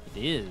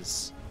 It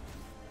is.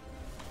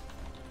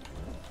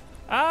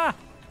 Ah!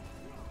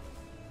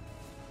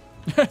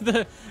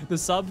 the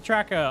sub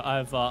tracker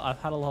I've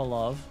had a lot of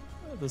love.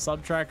 The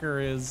sub tracker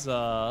is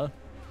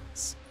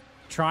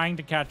trying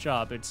to catch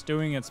up. It's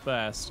doing its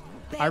best.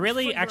 I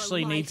really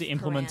actually need to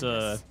implement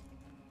a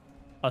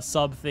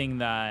sub thing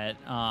that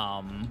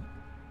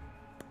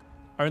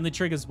only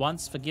triggers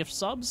once for gift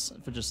subs,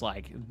 for just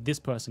like this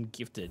person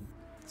gifted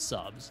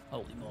subs.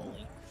 Holy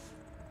moly.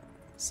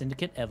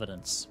 Syndicate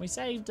evidence. We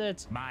saved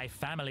it. My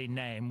family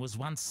name was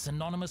once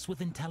synonymous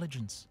with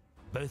intelligence,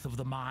 both of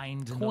the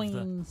mind and Coins.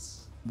 of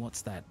the...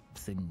 What's that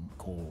thing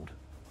called?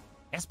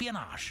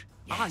 Espionage.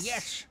 Yes. Ah,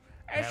 yes.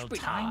 Well,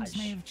 times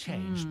may have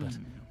changed, but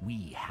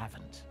we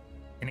haven't.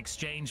 In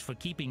exchange for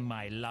keeping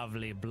my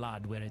lovely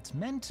blood where it's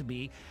meant to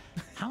be,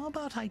 how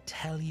about I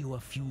tell you a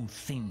few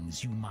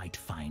things you might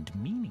find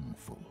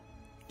meaningful?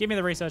 Give me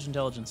the research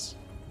intelligence.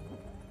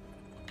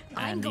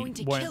 I'm And going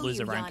to you won't kill lose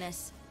you, a rank.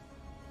 Giannis.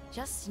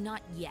 Just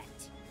not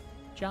yet.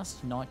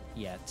 Just not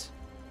yet.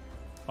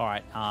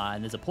 Alright,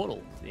 and there's a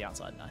portal to the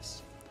outside.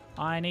 Nice.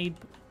 I need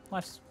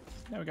life.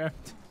 There we go.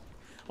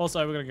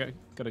 Also, we're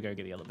gotta go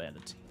get the other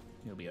bandit.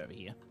 He'll be over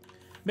here.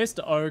 Mr.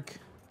 Oak.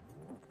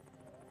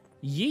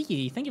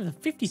 Yee, thank you for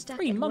the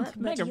 53-month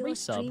mega your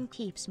resub. Stream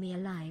keeps me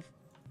alive.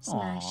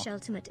 Smash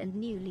Ultimate and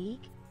New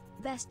League.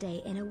 Best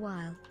day in a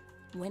while.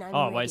 When I'm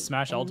Oh, ready wait,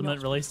 Smash and Ultimate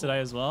not released before.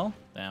 today as well?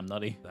 Damn,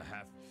 nutty.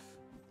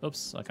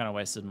 Oops, I kind of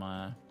wasted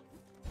my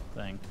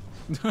thing.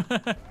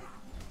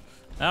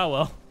 Oh,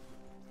 well.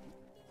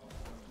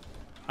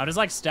 I'm just,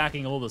 like,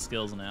 stacking all the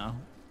skills now.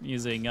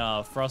 Using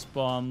Frost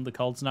Bomb, the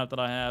Cold Snap that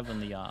I have,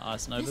 and the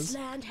Ice Novas. This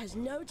land has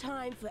no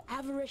time for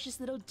avaricious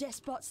little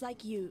despots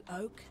like you,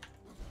 Oak.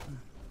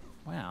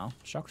 Wow,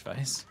 shocked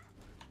face.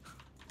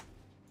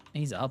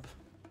 He's up.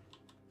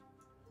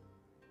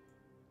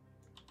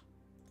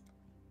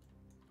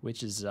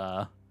 Which is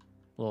a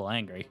little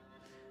angry.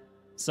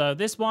 So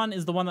this one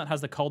is the one that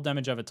has the cold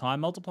damage over time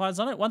multipliers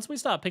on it. Once we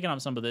start picking up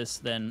some of this,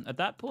 then at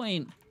that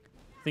point,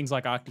 things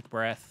like Arctic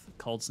Breath,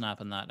 Cold Snap,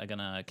 and that are going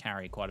to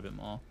carry quite a bit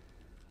more.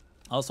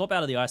 I'll swap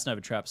out of the Ice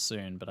Nova traps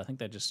soon, but I think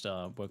they just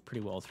work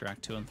pretty well through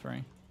Act 2 and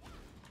 3.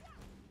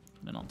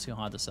 They're not too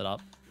hard to set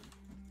up.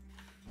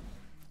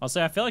 I'll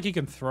say I feel like you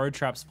can throw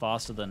traps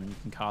faster than you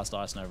can cast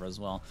Ice Nova as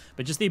well.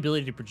 But just the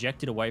ability to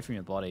project it away from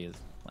your body is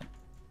like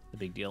the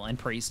big deal. And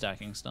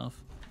pre-stacking stuff.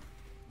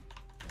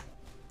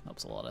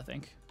 Helps a lot, I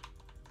think.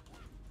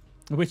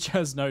 Which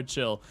has no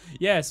chill.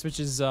 Yes, which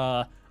is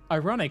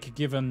ironic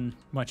given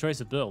my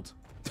choice of build.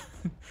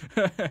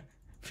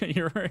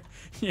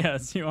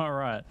 Yes, you are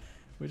right.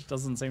 Which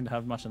doesn't seem to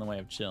have much in the way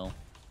of chill.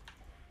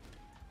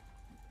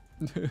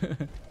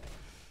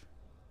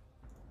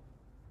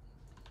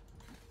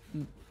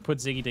 Put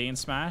ZiggyD in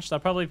Smash. They'll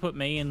probably put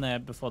me in there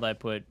before they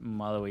put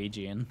my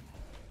Luigi in.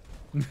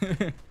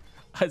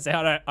 I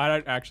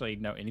don't actually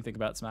know anything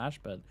about Smash,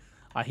 but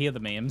I hear the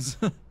memes.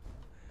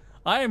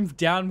 I am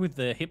down with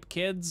the hip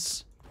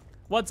kids.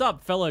 What's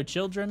up, fellow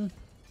children?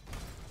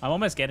 I'm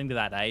almost getting to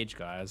that age,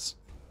 guys.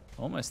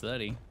 Almost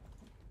 30.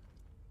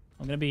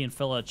 I'm going to be in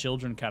fellow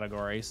children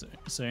category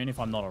soon, if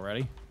I'm not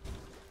already.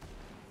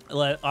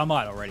 I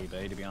might already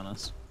be, to be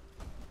honest.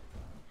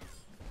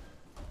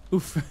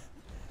 Oof.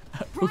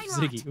 Oof,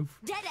 Ziggy. Oof.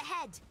 Dead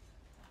ahead.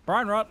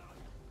 Brian Rot.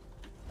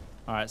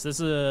 Alright, so this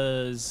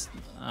is...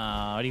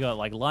 what do you got?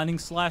 Like Lightning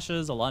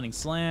Slashes, a Lightning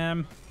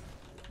Slam.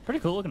 Pretty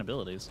cool looking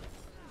abilities.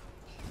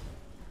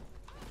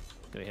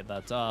 Gotta hit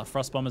that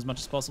Frost Bomb as much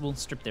as possible.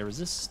 Strip their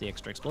resists. The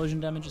extra explosion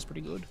damage is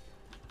pretty good.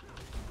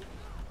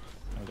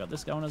 And we've got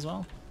this going as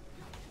well.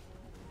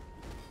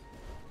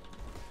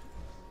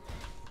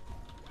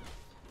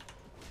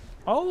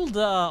 Old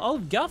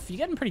Guff, you're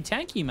getting pretty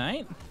tanky,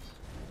 mate.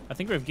 I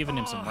think we've given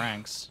him some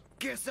ranks.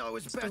 Guess I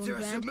was better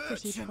as a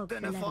merchant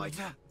than a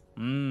fighter.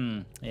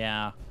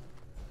 Yeah.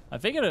 I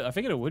figured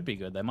it would be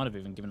good. They might have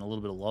even given a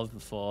little bit of love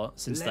before,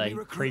 since they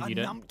previewed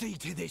it. Numpty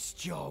to this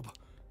job.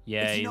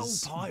 Yeah, it's an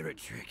he's old pirate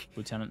trick.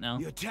 lieutenant now.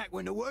 You attack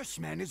when the worst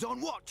man is on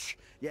watch.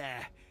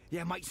 Yeah,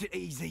 makes it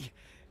easy.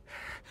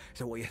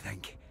 So what do you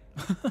think?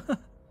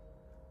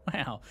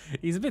 Wow,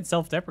 he's a bit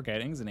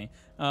self-deprecating, isn't he?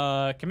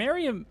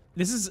 Chimerium.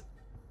 This is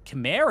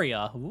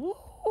Chimeria.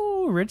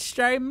 Ooh, rich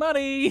straight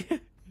money.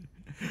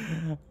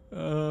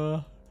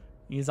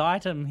 His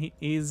item,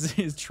 his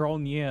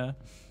Trollnir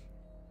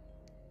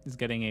is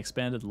getting an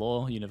expanded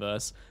lore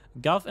universe.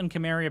 Guff and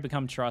Chimeria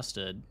become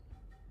trusted.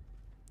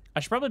 I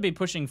should probably be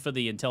pushing for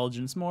the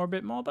intelligence a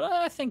bit more, but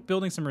I think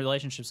building some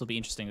relationships will be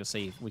interesting to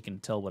see if we can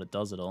tell what it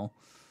does at all.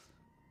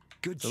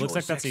 Good So it looks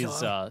like that's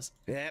his,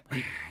 yep,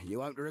 you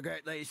won't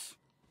regret this.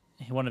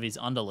 one of his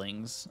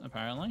underlings,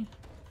 apparently.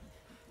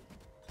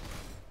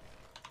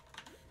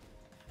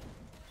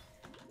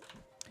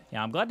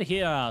 Yeah, I'm glad to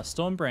hear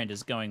Stormbrand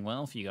is going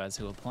well for you guys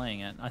who are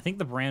playing it. I think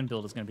the brand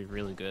build is going to be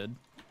really good.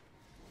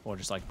 Or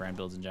just like brand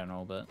builds in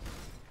general, but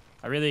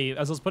I really,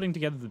 as I was putting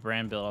together the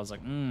brand build, I was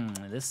like,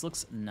 this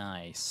looks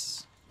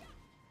nice.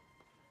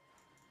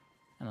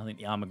 And I think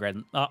the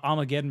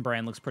Armageddon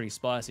brand looks pretty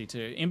spicy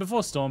too. And before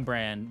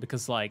Stormbrand,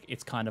 because like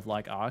it's kind of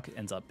like Arc, it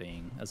ends up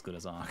being as good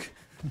as Arc.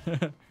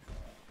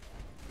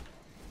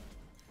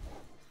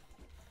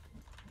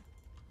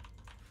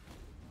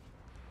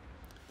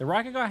 The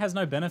Riker guy has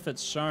no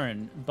benefits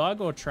shown.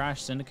 Bug or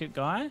trash Syndicate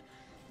guy?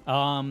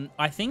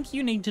 I think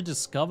you need to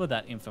discover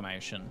that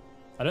information.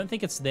 I don't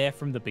think it's there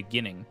from the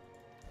beginning.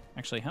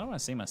 Actually, how do I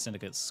see my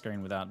Syndicate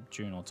screen without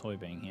June or Toy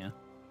being here?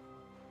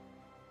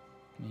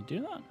 Can you do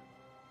that?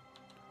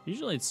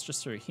 Usually it's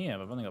just through here,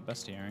 but I've only got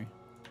Bestiary.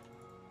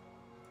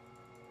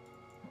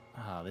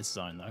 Ah, this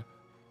zone though.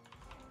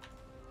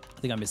 I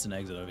think I missed an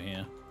exit over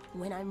here.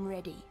 When I'm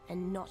ready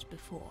and not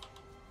before.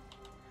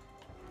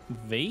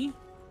 V?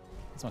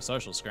 That's my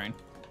social screen.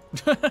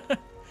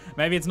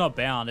 Maybe it's not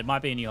bound. It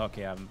might be a new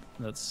hotkey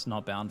that's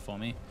not bound for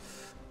me.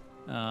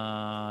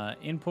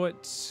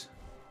 Input.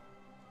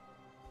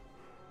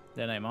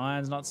 Detonate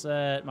mines not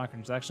set.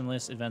 Microtransaction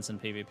list. Events in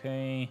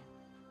PvP.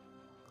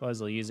 Close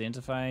the user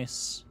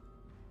interface.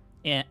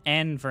 Yeah,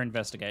 and for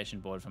investigation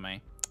board for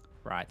me.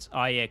 Right.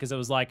 Oh yeah, because it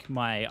was like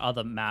my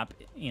other map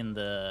in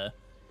the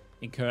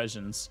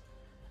incursions.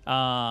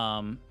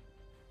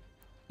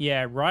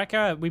 Yeah,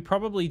 Riker, we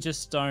probably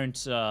just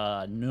don't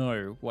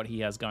know what he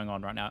has going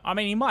on right now. I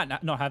mean, he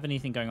might not have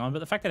anything going on, but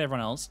the fact that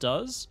everyone else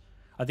does,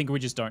 I think we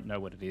just don't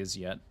know what it is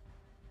yet.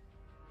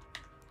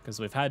 Because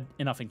we've had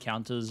enough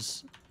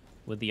encounters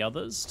with the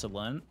others to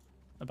learn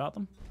about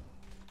them.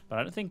 But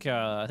I don't think,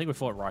 I think we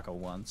fought Riker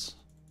once.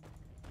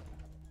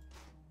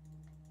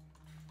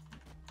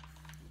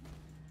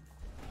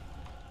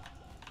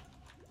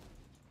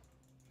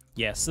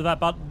 Yeah, so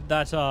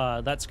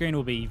that screen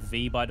will be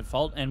V by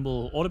default and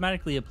will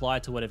automatically apply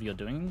to whatever you're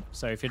doing.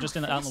 So if you're just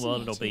out in the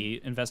world, it'll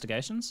be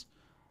investigations.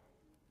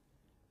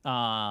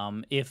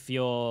 If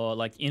you're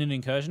like in an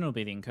incursion, it'll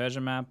be the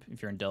incursion map.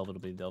 If you're in Delve,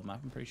 it'll be the Delve map,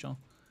 I'm pretty sure.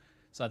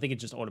 So I think it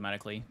just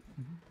automatically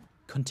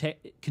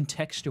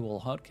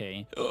contextual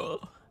hotkey.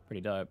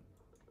 Pretty dope.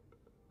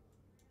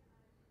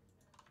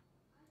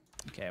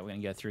 Okay, we're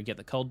gonna go through, get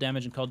the cold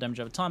damage and cold damage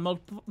over time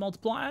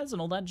multipliers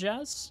and all that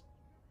jazz.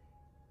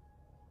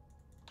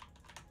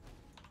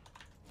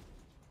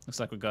 Looks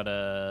like we've got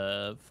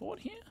a fort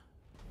here.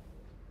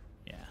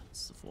 Yeah,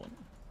 it's the fort.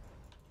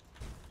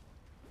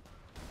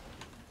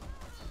 I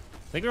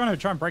think we're going to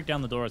try and break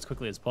down the door as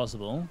quickly as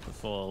possible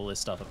before all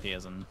this stuff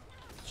appears and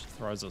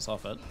throws us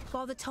off it.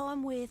 By the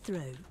time we're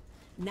through,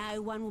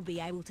 no one will be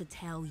able to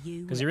tell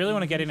you. Because you really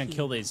want to get in and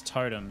kill these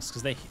totems,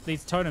 because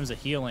these totems are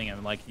healing,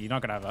 and like you're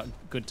not going to have a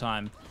good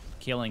time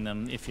killing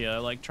them if you're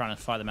like trying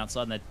to fight them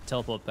outside and they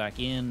teleport back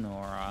in,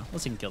 or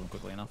unless you can kill them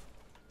quickly enough.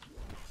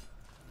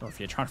 Or if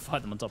you're trying to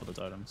fight them on top of the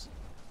totems.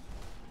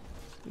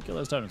 We kill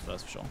those totems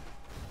first, for sure.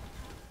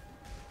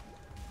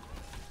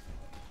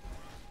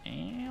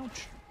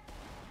 Ouch.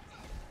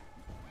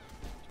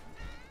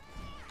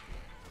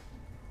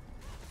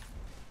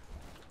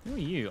 Who are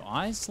you?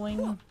 Iceling?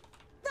 No.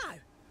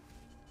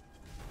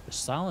 The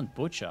Silent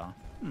Butcher.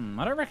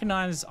 I don't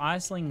recognize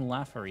Iceling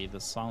Laffery, the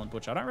Silent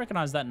Butcher. I don't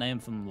recognize that name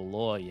from the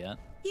lore yet.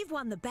 You've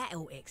won the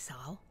battle,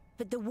 Exile,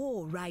 but the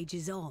war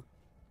rages on.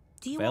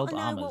 Do you Veiled want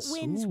to know armors.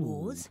 what wins Ooh.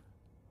 wars?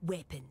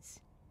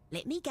 Weapons.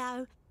 Let me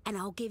go, and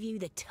I'll give you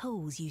the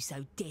tools you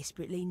so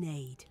desperately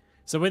need.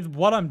 So with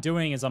what I'm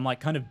doing is I'm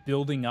like kind of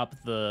building up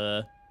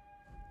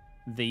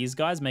these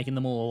guys, making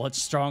them all a lot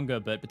stronger,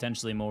 but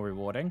potentially more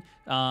rewarding.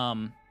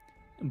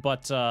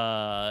 But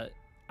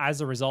as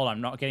a result, I'm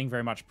not getting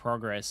very much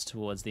progress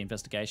towards the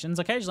investigations.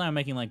 Occasionally I'm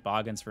making like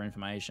bargains for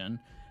information,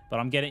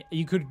 but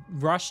you could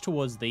rush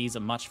towards these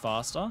much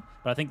faster,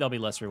 but I think they'll be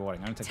less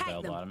rewarding. I'm gonna take the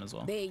veiled item as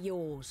well. They're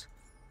yours.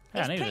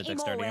 Yeah, I needed a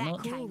dexterity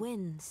amulet. Who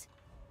wins?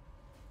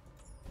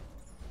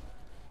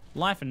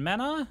 Life and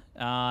mana.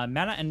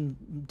 Mana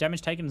and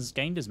damage taken is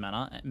gained as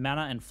mana.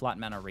 Mana and flat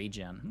mana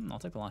regen. I'll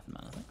take the life and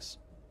mana, thanks.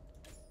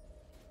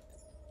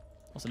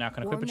 Also now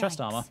can equip a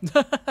chest armor.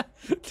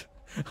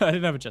 I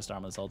didn't have a chest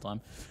armor this whole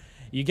time.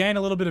 You gain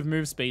a little bit of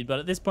move speed, but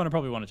at this point I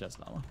probably want a chest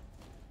armor.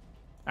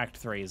 Act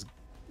 3 is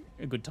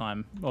a good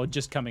time. Or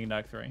just coming into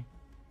Act 3.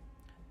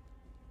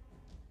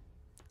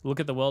 Look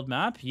at the world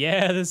map.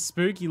 Yeah, there's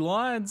spooky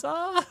lines.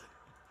 Ah!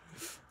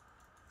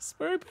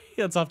 Spoopy.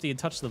 That's after you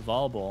touch the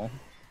Vol ball.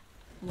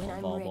 When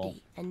I'm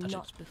ready, and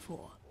not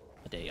before.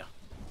 I dare ya.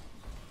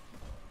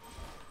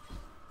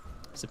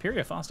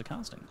 Superior faster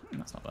casting.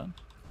 That's not bad.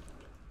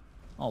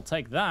 I'll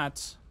take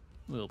that.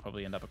 We'll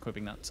probably end up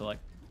equipping that to like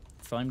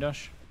Flame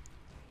Dash.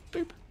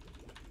 Boop.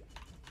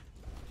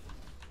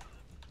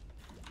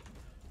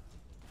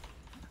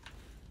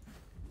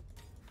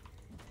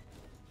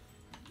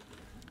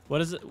 What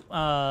does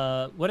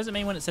it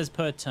mean when it says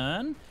per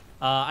turn?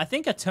 I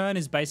think a turn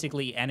is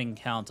basically an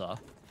encounter.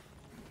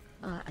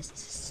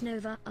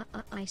 Snova,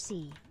 I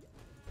see.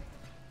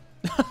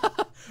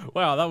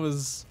 Wow, that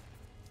was...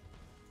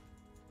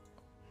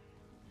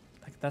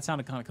 That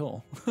sounded kind of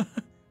cool.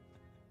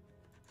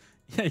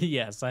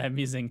 Yes, I am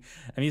using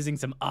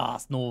some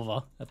Ars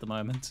Nova at the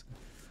moment.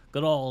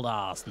 Good old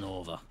Ars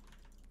Nova.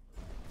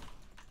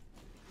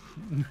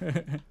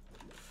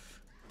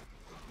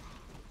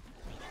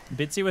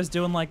 Bitsy was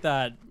doing like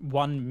that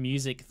one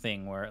music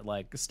thing where it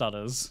like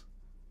stutters.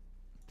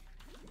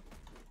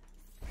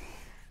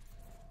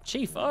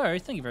 Chief O,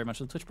 thank you very much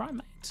for the Twitch Prime,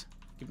 mate.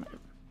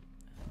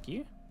 Thank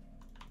you.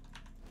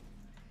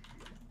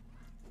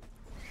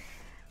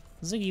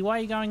 Ziggy, why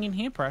are you going in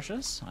here,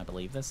 precious? I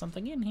believe there's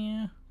something in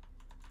here.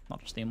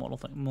 Not just the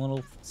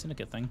Immortal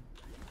Syndicate thing.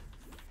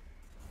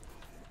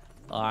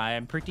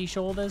 I'm pretty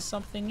sure there's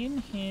something in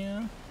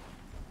here.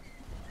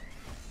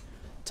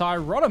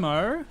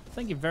 Tyrodimo,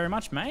 thank you very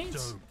much, mate.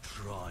 Don't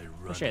try running.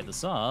 Appreciate the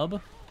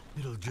sub.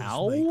 It'll just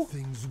Ow. make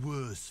things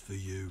worse for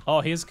you. Oh,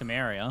 here's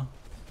Chimeria.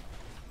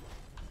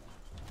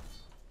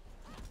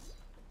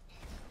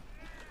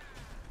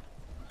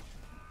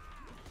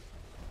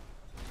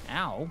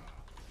 Ow.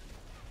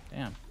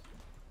 Damn.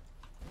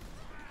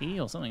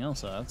 Or something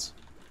else hurts.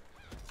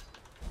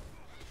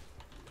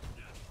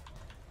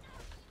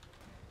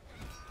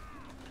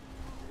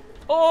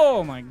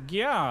 Oh my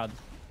god.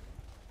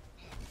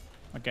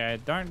 Okay,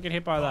 don't get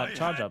hit by that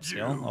charge up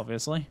skill,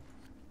 obviously.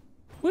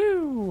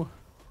 Woo!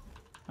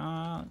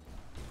 No,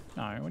 what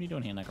are you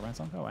doing here,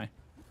 Necromancer? Go away.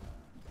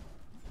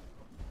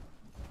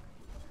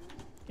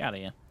 Get out of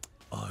here.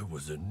 I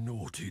was a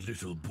naughty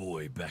little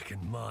boy back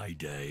in my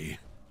day.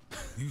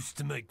 Used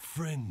to make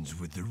friends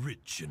with the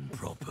rich and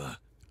proper.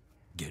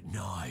 Get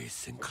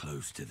nice and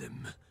close to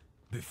them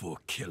before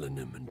killing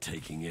them and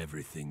taking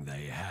everything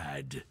they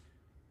had.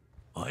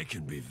 I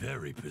can be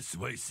very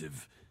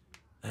persuasive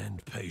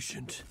and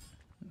patient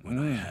when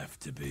I have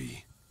to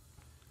be.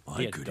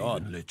 I could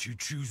even let you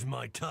choose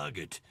my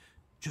target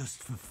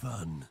just for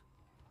fun.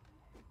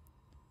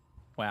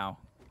 Wow.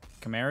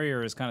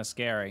 Camarilla is kind of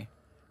scary.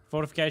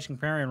 Fortification,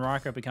 Camarilla,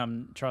 and Ryko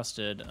become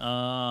trusted.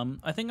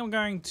 I think I'm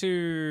going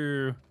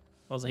to...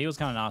 Well, he was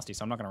kind of nasty,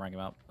 so I'm not going to rank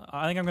him up.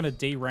 I think I'm going to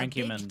D-rank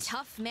him and...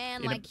 tough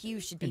man like you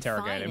should be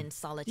interrogate fine him. in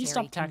solitary. Can you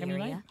stop attacking me,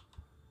 mate?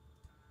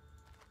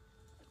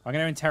 I'm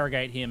going to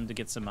interrogate him to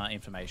get some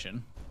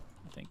information.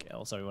 I think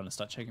also we want to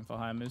start checking for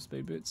higher move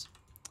speed boots.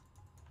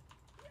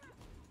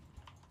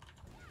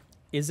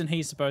 Isn't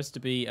he supposed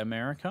to be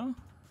America?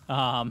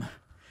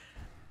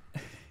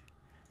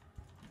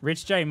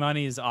 Rich J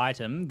Money's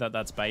item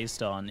that's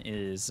based on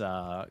is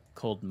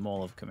called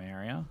Mall of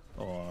Camarilla,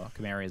 or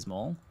Camarilla's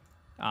Mall,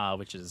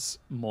 which is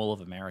Mall of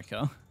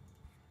America.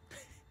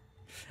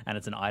 And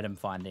it's an item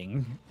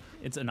finding.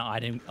 It's an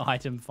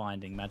item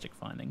finding, magic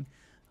finding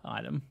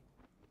item.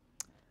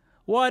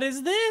 What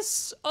is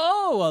this?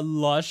 Oh, a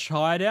lush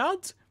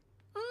hideout?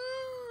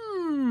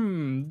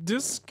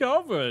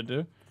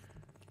 Discovered.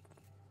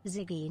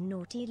 Ziggy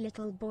naughty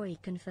little boy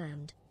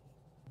confirmed.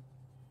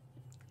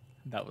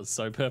 That was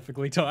so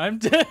perfectly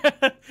timed. So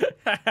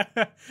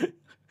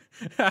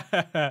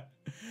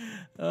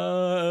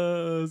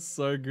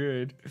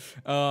good.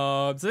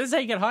 So this is how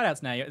you get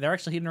hideouts now. They're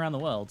actually hidden around the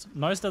world.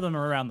 Most of them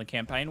are around the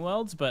campaign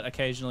worlds, but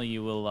occasionally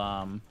you will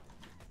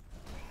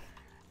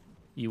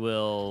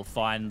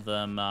find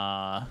them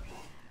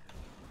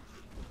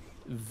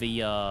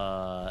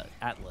via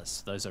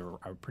Atlas. Those are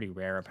pretty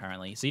rare,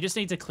 apparently. So you just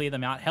need to clear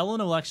them out. Helen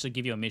will actually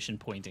give you a mission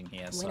pointing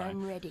here, so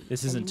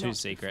this isn't too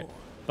secret.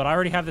 But I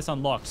already have this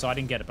unlocked, so I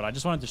didn't get it. But I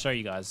just wanted to show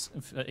you guys,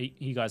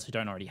 you guys who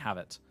don't already have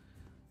it.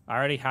 I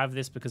already have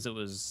this because it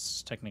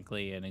was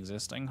technically an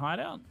existing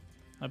hideout,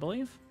 I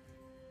believe.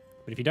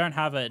 But if you don't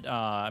have it,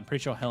 I'm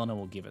pretty sure Helena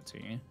will give it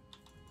to you.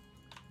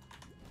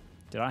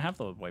 Did I have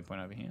the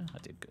waypoint over here? I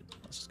did, good.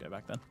 Let's just go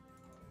back then.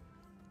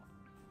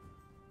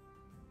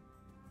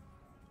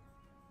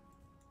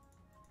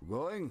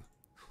 Going?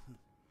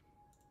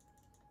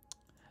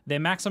 They're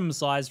maximum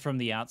size from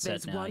the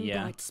outset There's now, one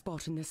yeah. bright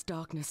spot in this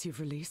darkness you've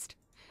released.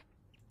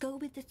 Go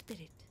with the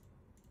spirit.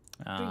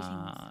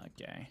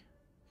 Okay.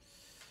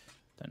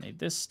 Don't need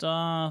this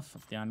stuff.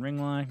 Up the iron ring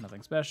light,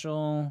 nothing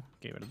special.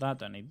 Get rid of that,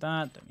 don't need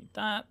that, don't need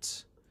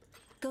that.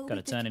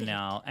 Gotta turn in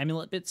our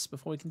amulet bits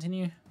before we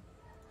continue.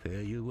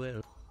 Fare you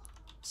well.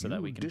 So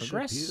that we can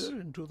progress.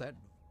 Into that.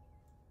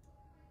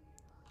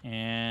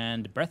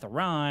 And Breath of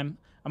Rhyme.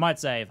 I might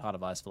save Heart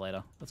of Ice for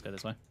later. Let's go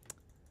this way.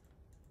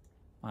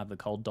 I have the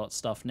cold dot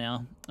stuff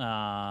now.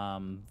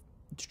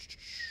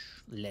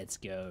 Let's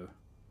go.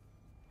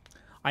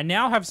 I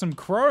now have some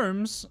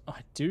chromes.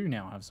 I do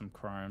now have some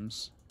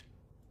chromes.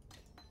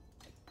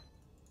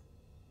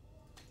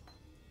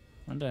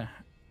 Wonder.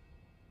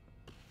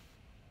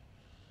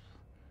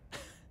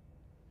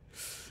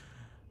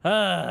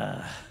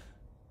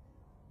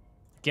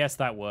 Guess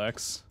that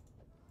works.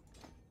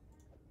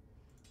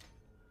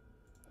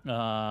 Where's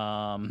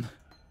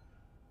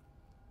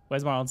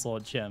my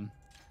onslaught Chim?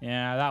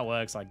 Yeah, that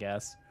works, I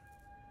guess.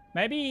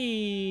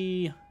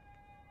 Maybe...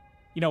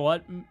 You know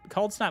what?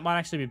 Cold Snap might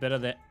actually be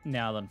better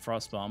now than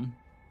Frostbomb.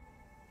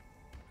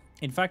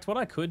 In fact, what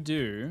I could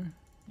do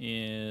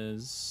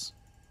is...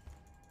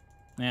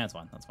 Yeah, that's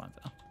fine. That's fine.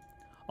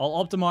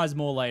 I'll optimize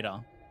more later.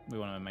 We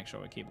want to make sure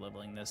we keep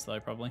leveling this,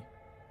 though, probably.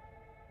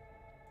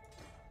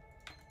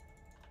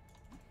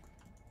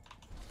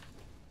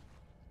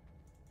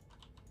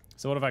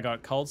 So what have I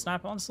got? Cold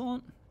Snap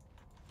Onslaught?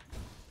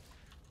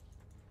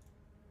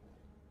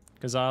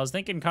 Because I was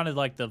thinking kind of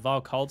like the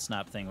Vile Cold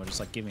Snap thing would just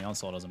like give me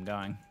Onslaught as I'm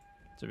going.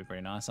 This would be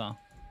pretty nice, huh?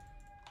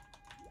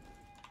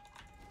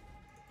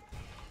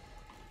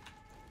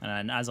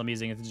 And as I'm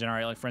using it to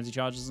generate like frenzy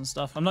charges and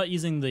stuff. I'm not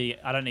using the...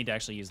 I don't need to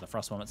actually use the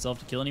Frost Bomb itself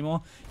to kill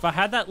anymore. If I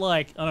had that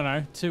like, I don't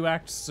know, 2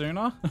 acts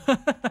sooner,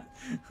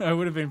 it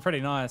would have been pretty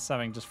nice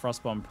having just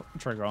Frost Bomb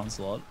trigger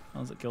Onslaught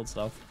once it killed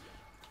stuff.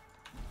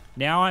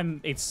 Now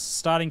it's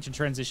starting to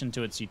transition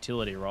to its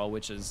utility role,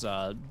 which is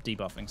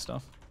debuffing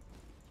stuff.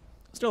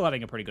 Still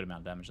adding a pretty good amount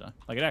of damage though.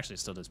 Like it actually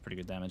still does pretty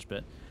good damage,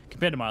 but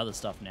compared to my other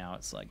stuff now,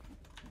 it's like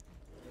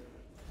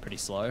pretty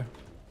slow.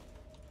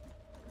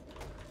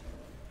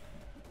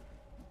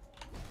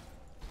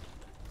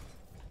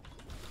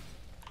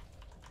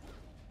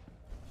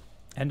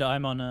 And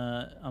I'm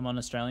on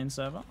Australian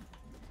server.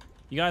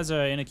 You guys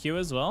are in a queue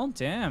as well?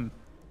 Damn.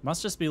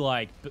 Must just be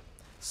like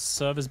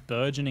servers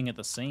burgeoning at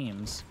the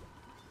seams.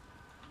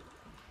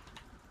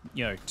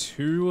 You know,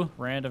 2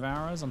 rare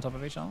devourers on top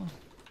of each other.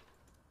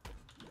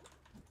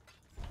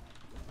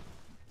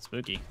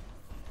 Spooky.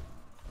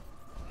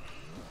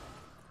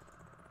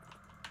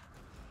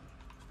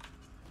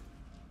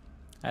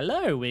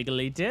 Hello,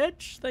 Wiggly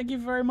Ditch. Thank you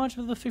very much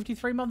for the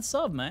 53-month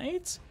sub,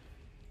 mate.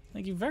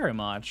 Thank you very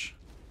much.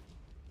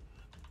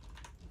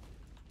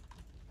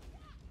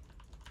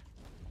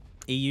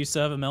 EU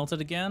server melted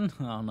again?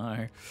 Oh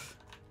no.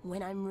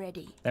 When I'm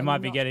ready. They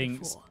might be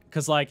getting,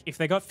 because like if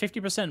they got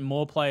 50%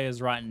 more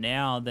players right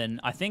now,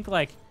 then I think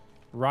like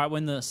right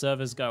when the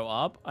servers go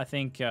up, I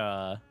think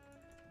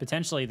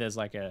potentially there's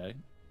like a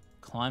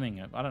climbing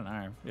up. I don't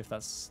know if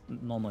that's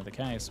normally the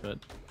case, but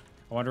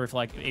I wonder if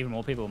like even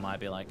more people might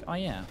be like, oh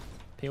yeah,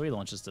 PoE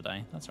launches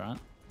today. That's right.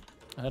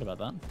 I heard about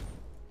that.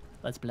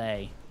 Let's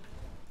play.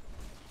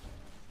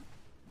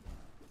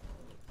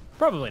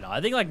 Probably not. I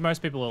think like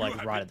most people are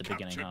like right at the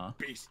beginning, huh?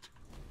 Beast.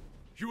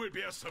 You will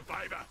be a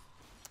survivor,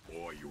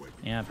 or you will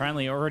be. Yeah,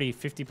 apparently already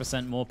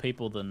 50% more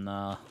people than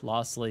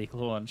last league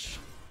launch.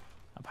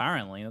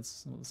 Apparently,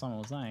 that's what someone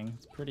was saying.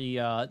 It's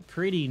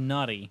pretty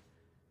nutty.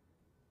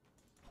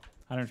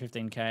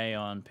 115k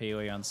on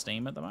PoE on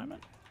Steam at the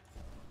moment.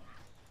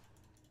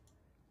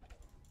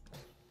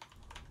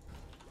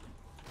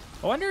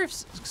 I wonder if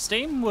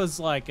Steam was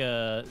like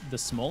the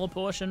smaller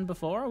portion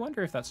before. I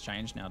wonder if that's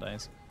changed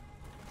nowadays.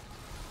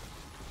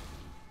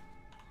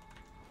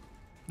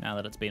 Now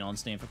that it's been on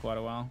Steam for quite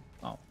a while.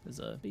 Oh, there's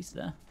a beast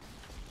there.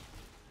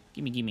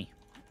 Gimme, gimme.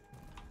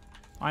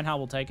 Einhard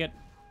will take it.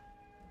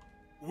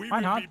 We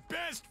Einhard. will be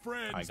best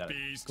friends, I got it.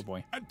 Beast. Good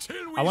boy.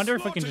 Until we I wonder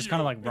if we can slaughter just kind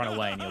of you. like run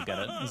away and you'll get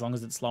it, as long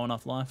as it's slow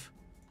enough life.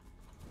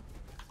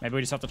 Maybe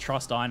we just have to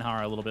trust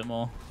Einhard a little bit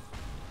more.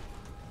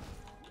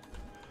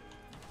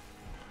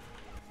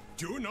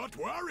 Do not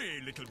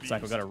worry, little beast. It's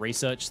like we've got a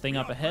research thing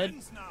up ahead.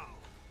 Friends now.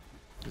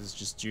 This is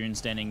just June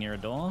standing near a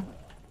door.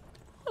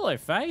 Hello,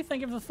 Faye.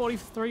 Thank you for the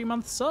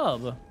 43-month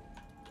sub.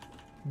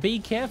 Be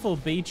careful,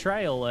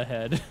 betrayal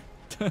ahead.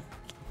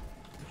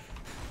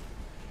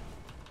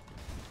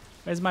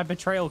 Where's my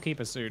betrayal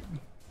keeper suit?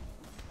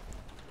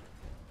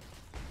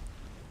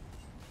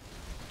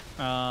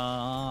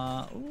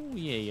 Oh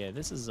yeah.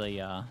 This is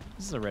a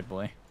red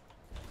boy,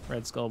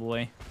 red skull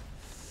boy.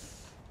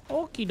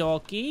 Okie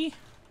dokie.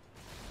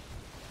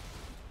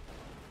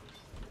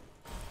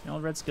 The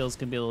old red skills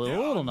can be a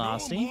little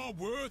nasty. No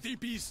more worthy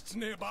beasts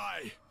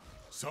nearby.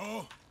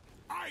 So,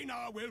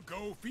 Einar will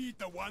go feed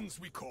the ones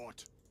we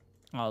caught.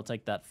 I'll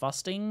take that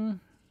fusting.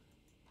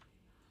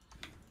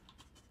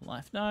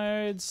 Life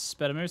nodes,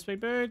 better move speed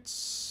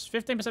boots,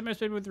 15% move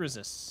speed with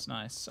resists.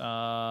 Nice.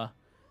 I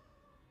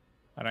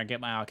don't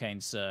get my arcane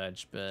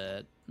surge,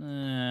 but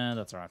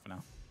that's alright for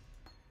now.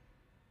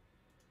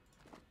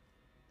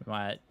 We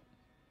might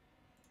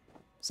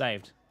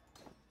saved.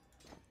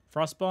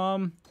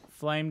 Frostbomb,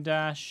 flame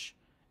dash,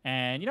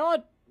 and you know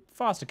what?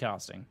 Faster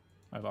casting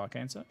of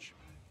arcane surge.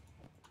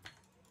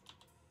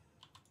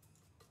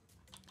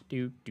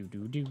 Hey,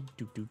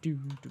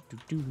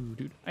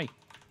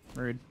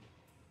 rude.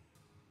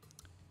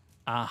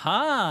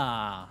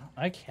 Aha!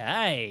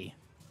 Okay.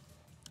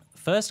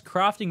 First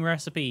crafting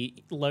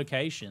recipe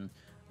location.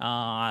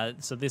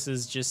 So this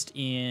is just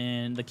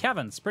in the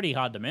caverns. Pretty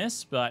hard to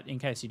miss, but in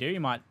case you do, you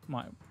might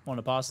want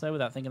to pass there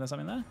without thinking there's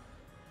something there.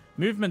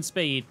 Movement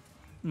speed,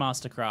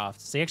 mastercraft.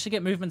 So you actually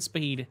get movement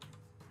speed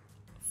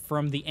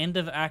from the end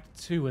of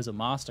Act 2 as a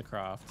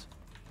mastercraft.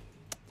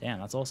 Damn,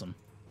 that's awesome.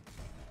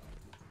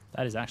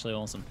 That is actually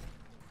awesome.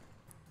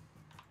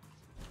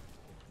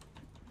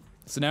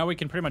 So now we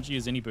can pretty much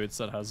use any boots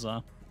that has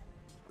an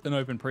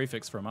open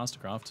prefix for a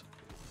mastercraft.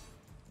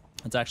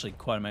 It's actually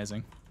quite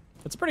amazing.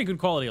 It's a pretty good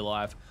quality of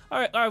life.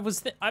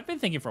 I've been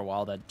thinking for a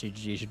while that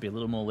GGG should be a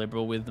little more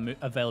liberal with the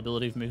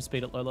availability of move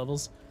speed at low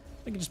levels.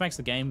 I think it just makes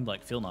the game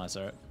like feel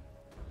nicer,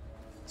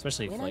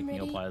 especially for like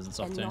newer players and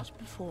stuff too. Not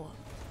before.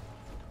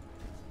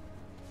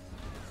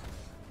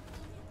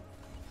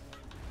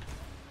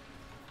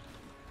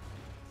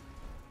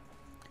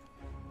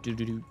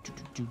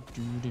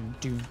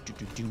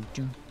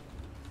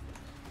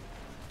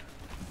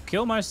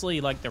 Kill mostly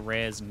like the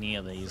rares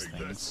near these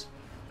things.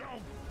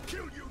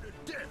 Kill you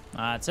to death.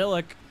 It's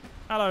Illic.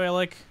 Hello,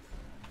 Illic.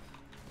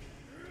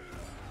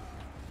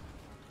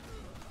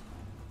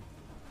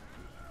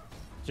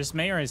 Just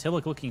me, or is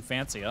Hillick looking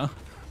fancier?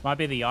 Might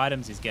be the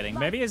items he's getting.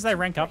 Maybe as they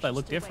rank up, they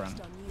look different.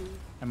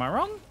 Am I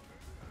wrong?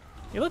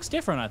 He looks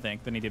different, I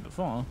think, than he did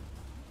before.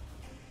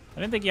 I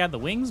didn't think he had the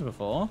wings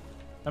before.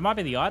 That might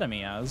be the item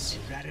he has.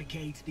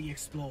 Eradicate the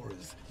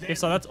explorers. If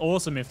so, that's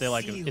awesome if they're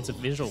like, it's a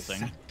visual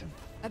thing.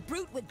 A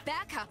brute with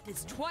backup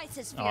is twice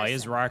as fearsome. Oh,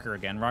 here's Riker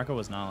again. Riker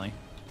was gnarly.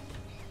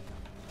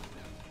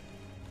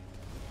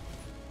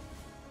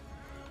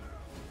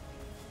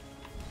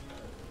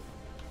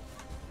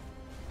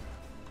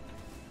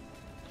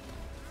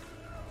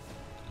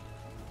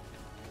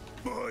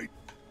 My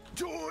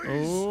toys.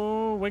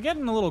 Oh, we're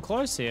getting a little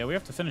close here. We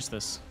have to finish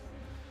this.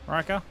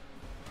 Riker.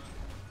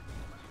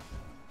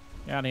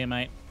 Get out of here,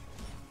 mate.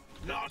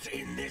 Not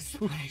in this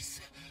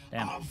place.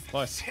 Damn,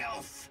 close.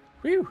 Filth.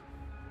 Whew.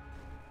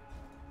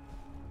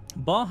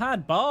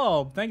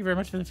 Bob, thank you very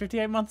much for the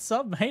 58-month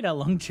sub, mate. Our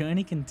long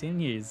journey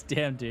continues.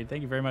 Damn, dude,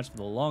 thank you very much for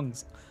the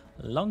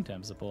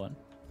long-term support.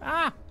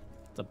 Ah,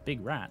 it's a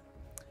big rat.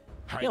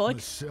 Hate Hillock.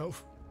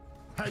 myself.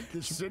 Hate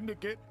the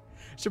Syndicate.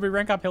 Should we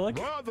rank up Hillock?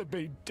 Rather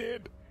be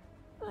dead.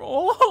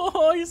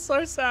 Oh, he's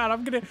so sad.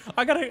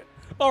 I gotta.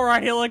 All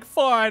right, Hillock,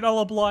 fine. I'll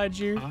oblige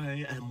you.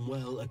 I am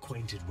well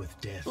acquainted with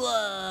death.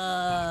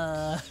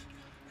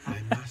 I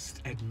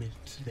must admit,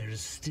 there is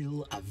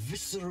still a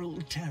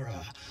visceral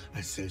terror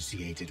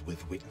associated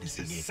with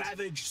witnessing it.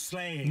 Savage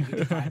slaying,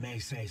 if I may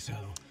say so.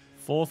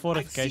 4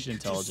 fortification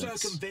I'd seek to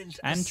intelligence circumvent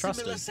and a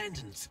similar trusted.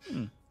 sentence.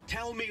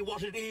 Tell me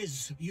what it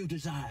is you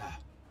desire.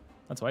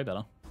 That's way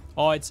better.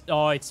 Oh, it's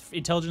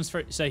intelligence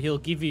for. So he'll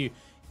give you.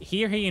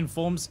 Here he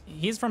informs.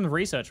 He's from the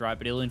research, right?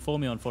 But he'll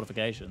inform you on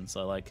fortification.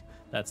 So like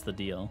that's the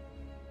deal.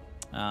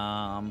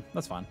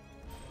 That's fine.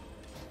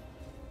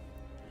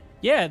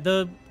 Yeah,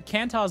 the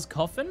Kantar's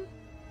coffin,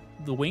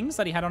 the wings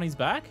that he had on his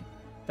back,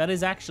 that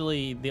is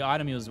actually the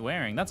item he was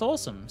wearing. That's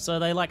awesome. So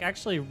they like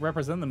actually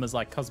represent them as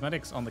like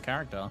cosmetics on the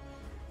character.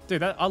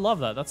 Dude, I love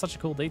that. That's such a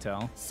cool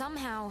detail.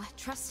 Somehow,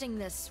 trusting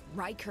this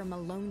Riker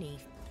Maloney.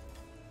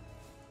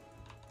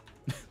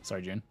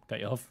 Sorry, June. Cut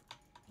you off.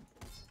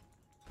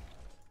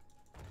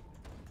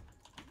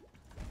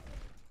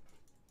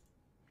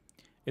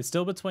 It's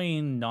still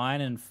between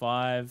 9 and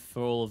 5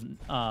 for all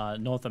of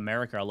North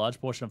America. A large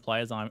portion of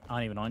players aren't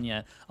even on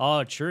yet.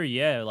 Oh, true.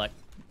 Yeah, like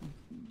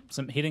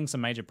hitting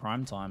some major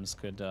prime times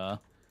could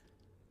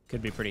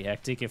be pretty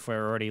hectic if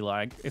we're already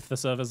like if the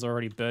server's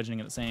already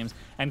burgeoning, it seems.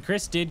 And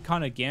Chris did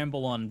kind of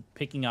gamble on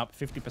picking up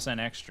 50%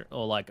 extra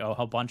or like a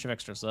whole bunch of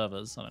extra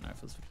servers. I don't know if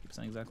it was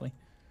 50% exactly.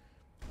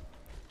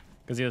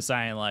 Because he was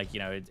saying like, you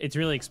know, it's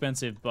really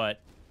expensive, but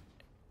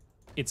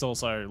it's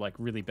also like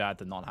really bad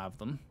to not have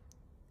them.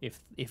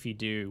 If you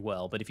do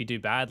well, but if you do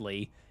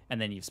badly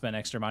and then you've spent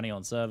extra money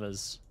on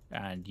servers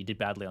and you did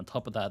badly on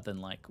top of that, then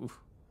like,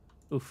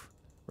 oof,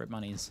 rip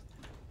monies.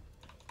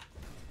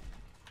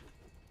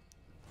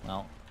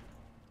 Well,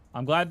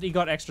 I'm glad that you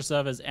got extra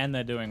servers and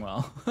they're doing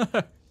well.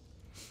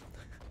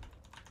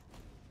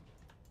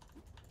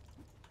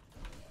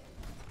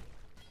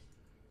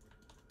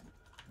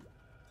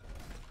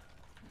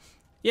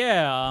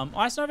 Yeah,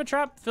 Ice Nova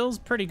Trap feels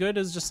pretty good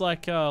as just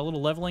like a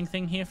little leveling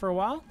thing here for a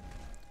while.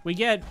 We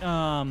get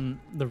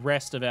the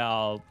rest of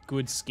our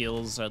good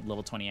skills at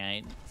level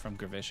 28 from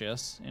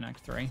Gravicious in Act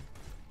 3.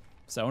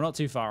 So we're not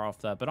too far off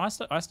that. But Ice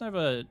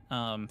Nova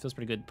feels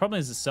pretty good. Problem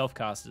is the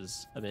self-cast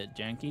is a bit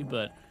janky,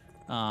 but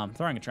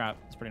throwing a trap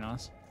is pretty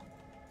nice.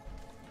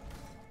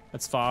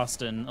 It's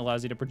fast and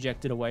allows you to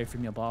project it away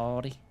from your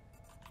body.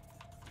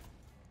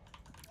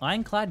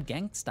 Ironclad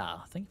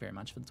Gangster, thank you very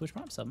much for the Twitch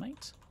Prime sub,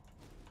 mate.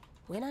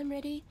 When I'm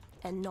ready,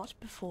 and not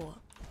before.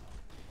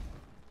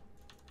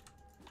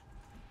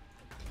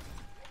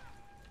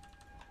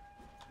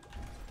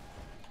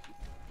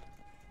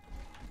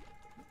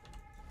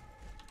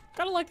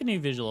 Kind of like the new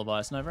visual of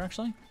Ice Nova,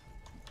 actually.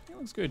 It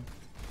looks good.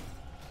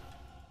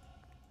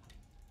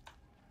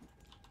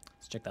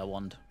 Let's check that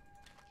wand.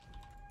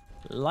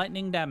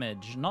 Lightning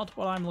damage, not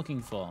what I'm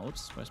looking for.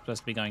 Oops, we're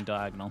supposed to be going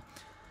diagonal.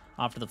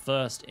 After the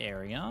first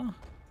area,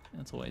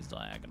 it's always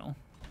diagonal.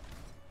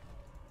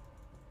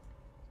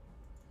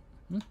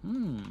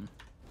 And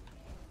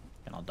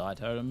I'll die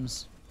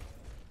totems.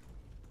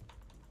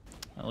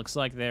 It looks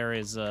like there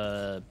is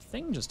a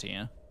thing just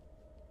here.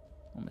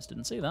 Almost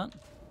didn't see that.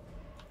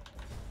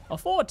 A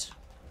fort!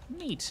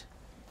 Neat.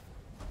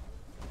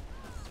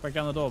 Let's break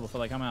down the door before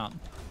they come out.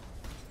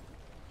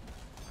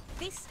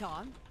 This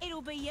time,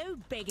 it'll be you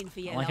begging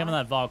for your I like having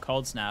that Vile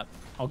Cold Snap.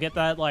 I'll get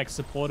that like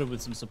supported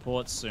with some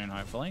supports soon,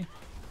 hopefully.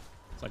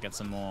 So I get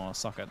some more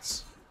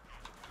sockets.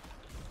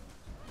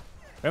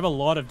 We have a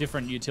lot of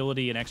different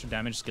utility and extra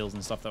damage skills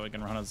and stuff that we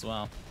can run as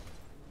well.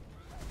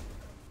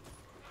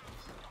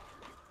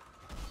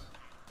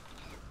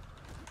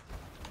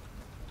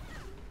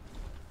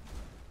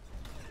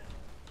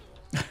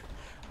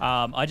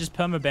 I just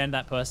permaban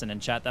that person in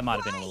chat. That might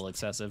have been a little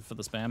excessive for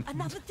the spam.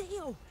 Another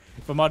deal.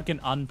 If a mod can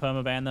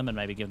unpermaban them and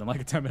maybe give them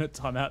like a 10-minute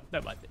timeout,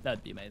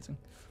 that'd be amazing.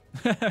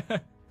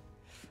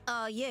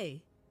 Are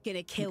you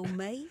gonna kill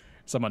me?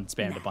 Someone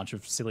spammed a bunch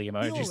of silly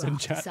emojis You're in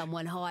after chat.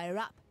 someone higher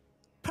up.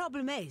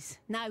 Problem is,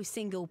 no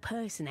single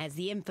person has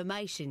the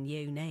information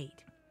you need.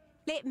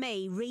 Let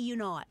me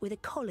reunite with a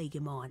colleague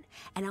of mine,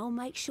 and I'll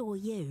make sure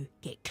you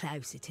get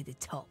closer to the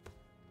top.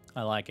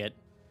 I like it.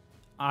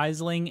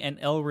 Aisling and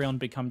Elrion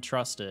become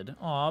trusted.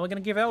 Oh, we're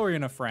gonna give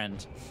Elrion a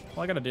friend.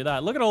 Well, I gotta do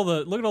that. Look at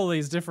all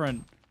these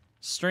different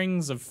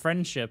strings of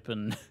friendship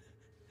and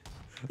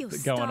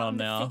going on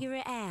now. To figure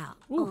it out,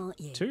 Ooh, aren't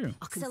you? 2.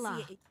 I can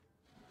see it.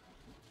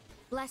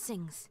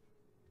 Blessings.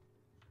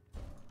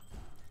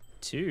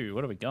 2.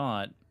 What do we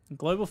got?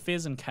 Global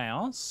Fizz and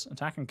Chaos.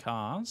 Attack and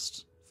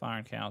cast. Fire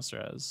and Chaos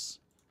res.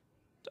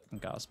 Attack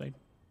and cast speed.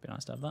 Be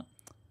nice to have that.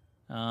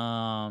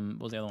 What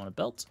was the other one? A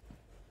belt.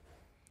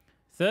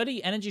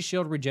 30 energy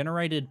shield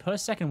regenerated per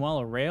second while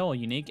a rare or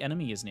unique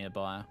enemy is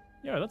nearby.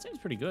 Yo, that seems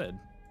pretty good.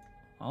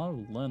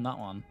 I'll learn that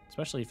one,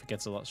 especially if it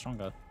gets a lot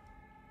stronger.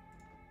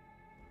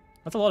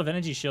 That's a lot of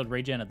energy shield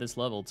regen at this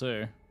level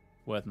too.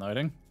 Worth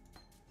noting.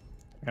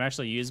 I can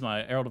actually use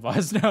my aerial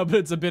device now, but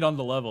it's a bit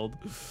underleveled.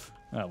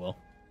 Oh well.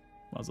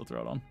 Might as well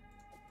throw it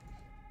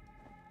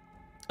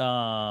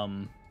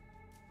on.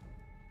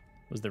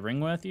 Was the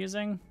ring worth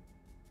using?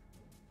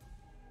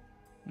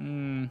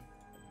 Kind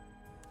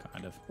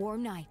of.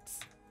 Warm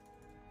nights.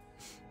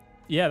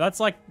 Yeah,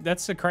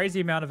 that's a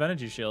crazy amount of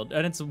energy shield.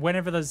 And it's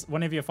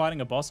whenever you're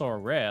fighting a boss or a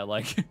rare,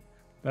 like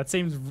that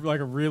seems like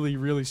a really,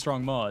 really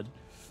strong mod.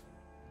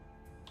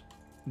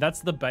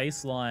 That's the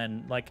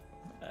baseline, like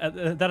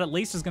that at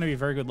least is going to be a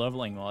very good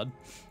leveling mod.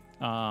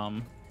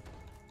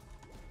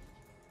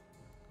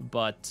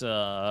 But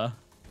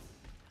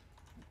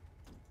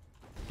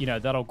you know,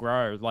 that'll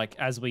grow. Like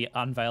as we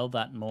unveil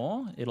that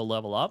more, it'll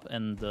level up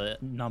and the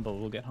number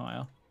will get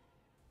higher.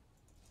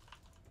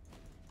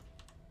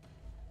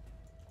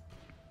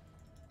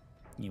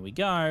 Here we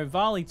go,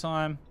 Varley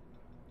time,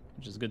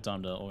 which is a good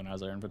time to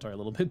organize our inventory a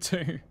little bit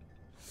too.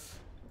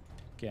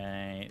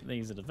 Okay,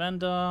 these are the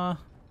vendor.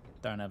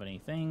 Don't have any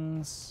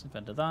things.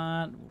 Vendor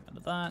that,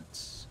 vendor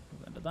that,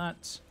 vendor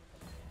that.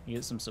 You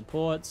get some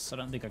supports. I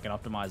don't think I can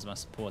optimize my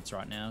supports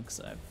right now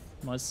because I've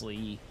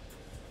mostly...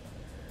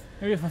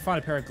 Maybe if I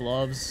find a pair of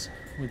gloves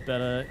with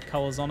better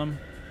colors on them.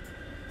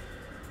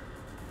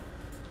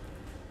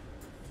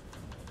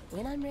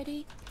 When I'm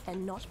ready,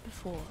 and not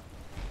before.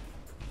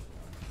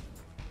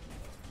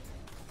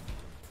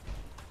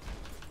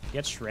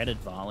 Get shredded,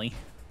 Varley.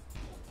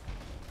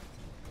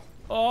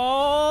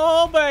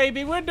 Oh,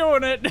 baby, we're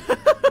doing it.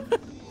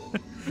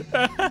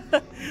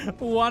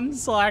 One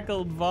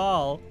cycled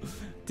Val.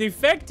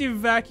 Defective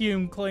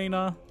vacuum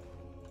cleaner.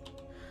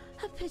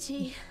 A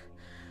pity.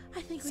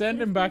 I think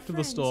send him back to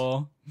the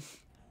store.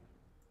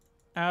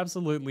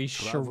 Absolutely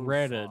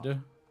shredded.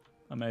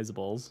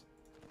 Amazeballs.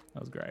 That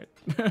was great.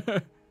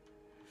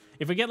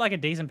 If we get like a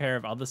decent pair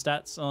of other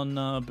stats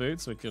on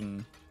boots, we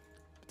can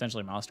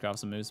potentially mastercraft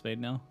some move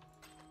speed now.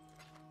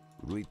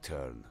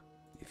 Return,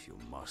 if you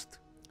must.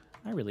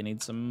 I really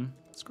need some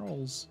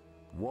scrolls.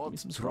 What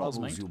some scrolls,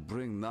 troubles mate. you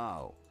bring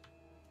now?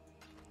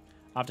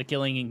 After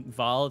killing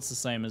Val, it's the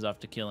same as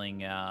after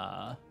killing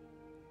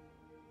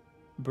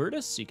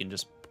Brutus. You can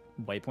just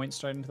waypoint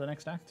straight into the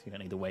next act. You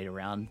don't need to wait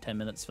around 10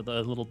 minutes for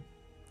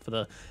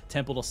the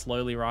temple to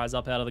slowly rise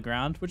up out of the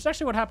ground, which is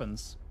actually what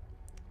happens.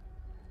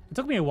 It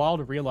took me a while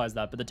to realize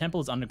that, but the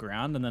temple is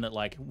underground, and then it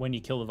like when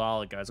you kill the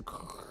Val, it goes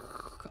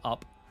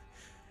up.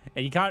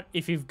 And you can't,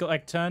 if you've got,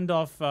 like turned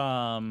off your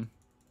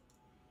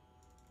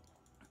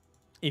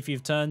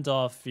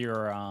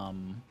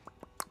I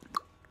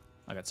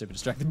got super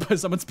distracted by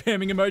someone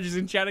spamming emojis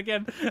in chat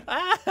again.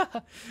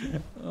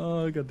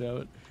 Oh god damn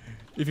it.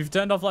 If you've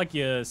turned off like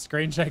your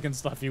screen shake and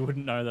stuff, you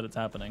wouldn't know that it's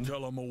happening.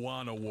 Tell a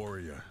Moana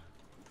warrior.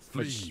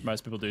 Which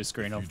most people do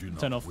turn off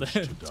the wish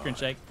to screen die.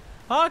 shake.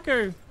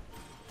 Haku!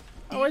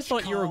 I always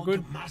thought you were a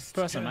good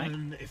person, mate.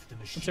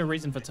 What's your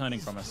reason for turning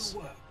from us?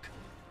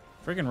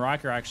 Friggin'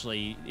 Riker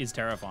actually is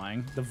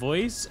terrifying. The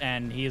voice,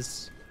 and I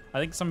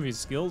think some of his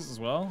skills as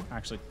well.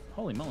 Actually,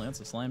 holy moly, that's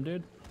a slam,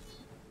 dude.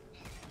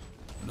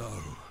 No.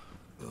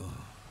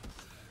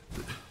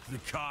 The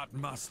cart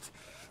must...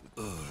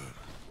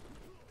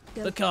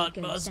 The cart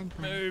must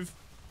move.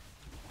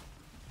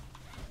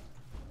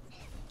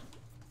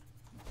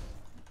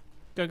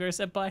 Go,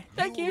 senpai.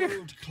 Thank you.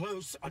 rode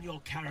close on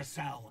your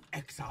carousel,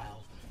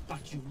 Exile,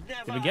 but you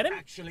never we get him?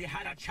 actually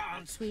had a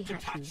chance to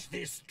touch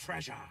this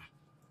treasure.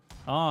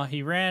 Oh,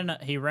 he ran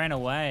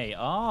away.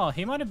 Oh,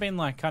 he might have been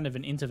like kind of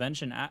an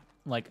intervention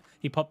like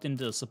he popped in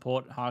to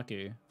support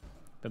Haku.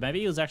 But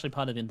maybe he was actually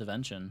part of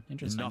intervention.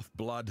 Interesting. Enough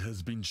blood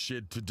has been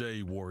shed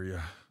today,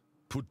 warrior.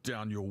 Put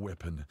down your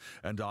weapon,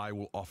 and I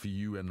will offer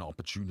you an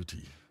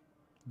opportunity.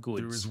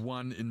 Goods. There is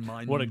one in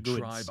my What a new goods.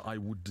 tribe I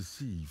would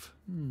deceive.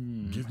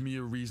 Give me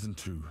a reason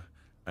to,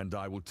 and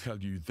I will tell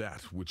you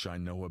that which I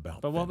know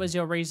about But what them. was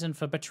your reason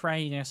for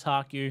betraying us,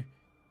 Haku?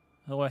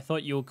 Oh, I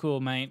thought you were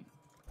cool, mate.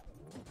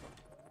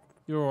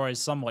 You were always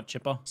somewhat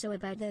chipper. So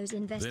about those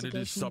Then it is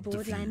investigation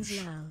Borderlands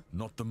subterfuge, lol.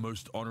 not the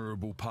most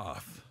honorable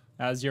path.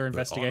 How's your But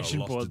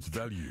investigation honor lost board? its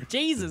value.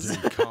 Jesus!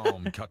 The day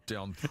Calm cut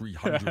down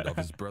 300 of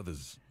his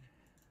brothers.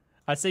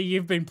 I see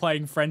you've been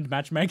playing friend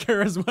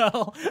matchmaker as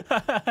well.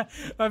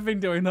 I've been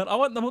doing that. I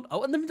want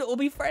them to all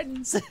be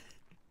friends.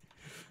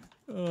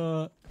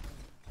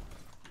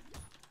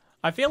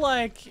 I feel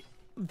like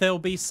there'll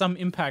be some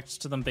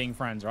impact to them being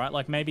friends, right?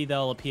 Like maybe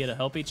they'll appear to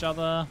help each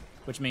other,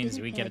 which means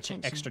Didn't we pay get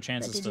attention, extra but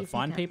chances did to you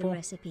find pick up people. the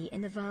recipe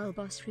in the Val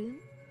boss room?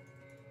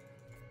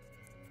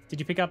 Did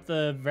you pick up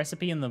the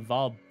recipe in the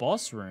Val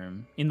boss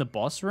room? In the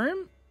boss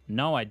room?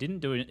 No, I didn't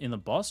do it in the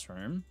boss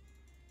room.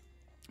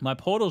 My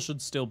portal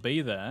should still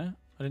be there.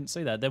 I didn't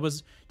see that. There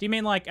was... Do you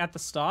mean like at the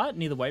start,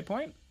 near the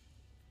waypoint?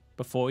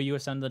 Before you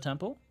ascend the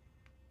temple?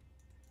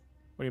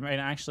 What do you mean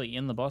actually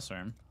in the boss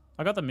room?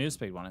 I got the move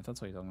speed one, if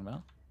that's what you're talking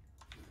about.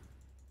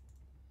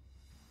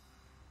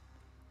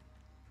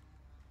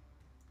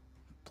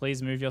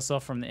 Please move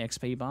yourself from the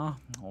XP bar.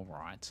 All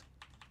right.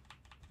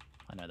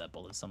 I know that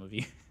bothers some of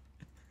you.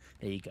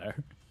 There you go.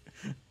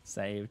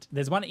 Saved.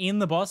 There's one in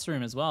the boss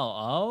room as well.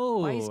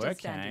 Oh,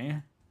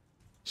 okay.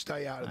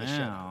 Stay out of the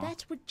shadow.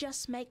 That would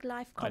just make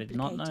life I complicated. did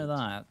not know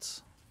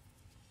that.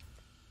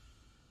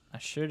 I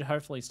should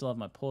hopefully still have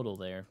my portal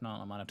there. If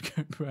not, I might have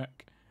to go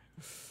back.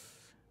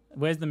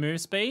 Where's the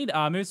move speed?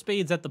 Move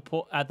speed's at the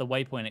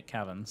waypoint at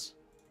Caverns.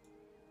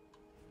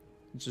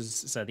 Which is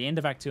so the end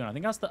of Act 2, and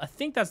I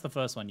think that's the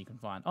first one you can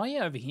find. Oh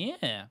yeah, over here.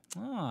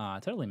 Ah, I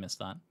totally missed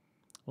that.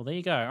 Well, there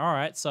you go. All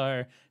right,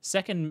 so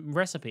second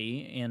recipe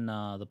in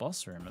the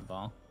boss room at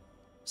Bar.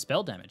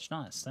 Spell damage,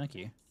 nice. Thank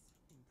you.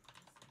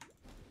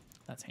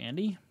 That's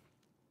handy.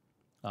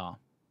 Oh,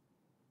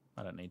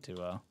 I don't need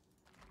to.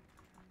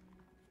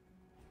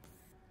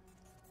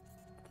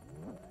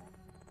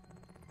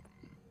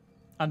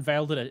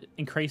 Unveiled an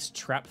increased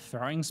trap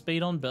throwing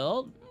speed on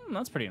belt.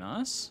 That's pretty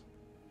nice.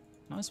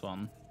 Nice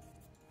one.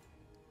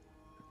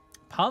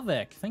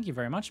 Pavek, thank you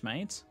very much,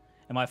 mate.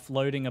 Am I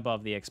floating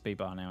above the XP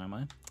bar now, am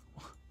I?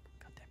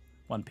 Goddamn.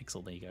 1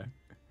 pixel, there you go.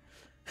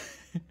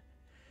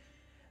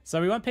 So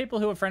we want people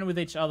who are friendly with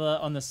each other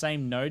on the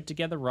same node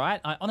together,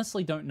 right? I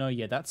honestly don't know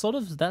yet. That sort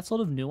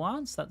of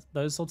nuance,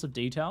 those sorts of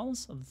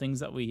details are the things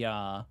that we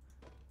have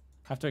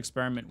to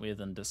experiment with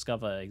and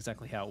discover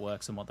exactly how it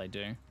works and what they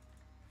do.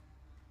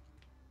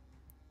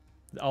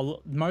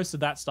 Most of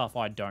that stuff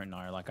I don't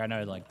know. Like I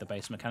know like the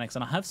base mechanics,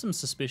 and I have some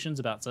suspicions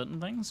about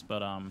certain things,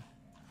 but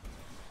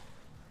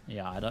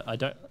yeah, I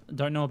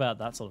don't know about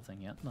that sort of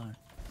thing yet. No,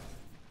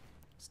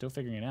 still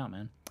figuring it out,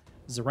 man.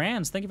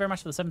 Zarans, thank you very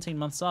much for the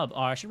 17-month sub.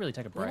 Oh, I should really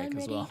take a break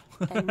as well.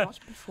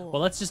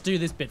 Well, let's just do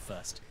this bit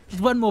first.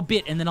 Just one more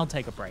bit, and then I'll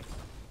take a break.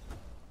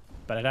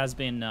 But it has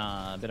been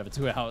a bit of a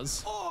 2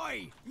 hours.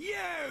 Oi,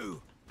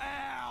 you!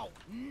 Out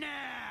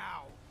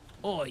now!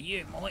 Oh,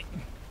 you, mate.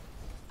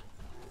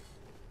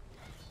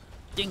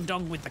 Ding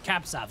dong with the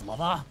cap sav,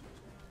 lover.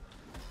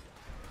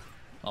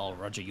 Oh,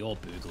 roger your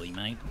boogly,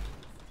 mate.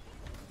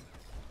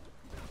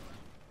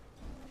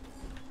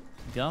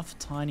 Guff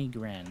Tiny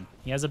Gren.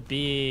 He has a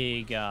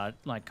big,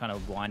 like, kind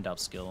of wind-up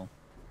skill.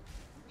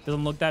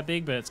 Doesn't look that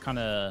big, but it's kind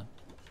of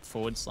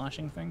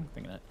forward-slashing thing. I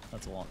think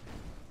that's a lot.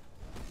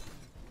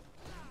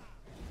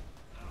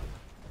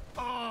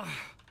 Oh,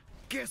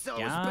 guess I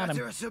was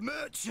better as a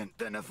merchant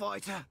than a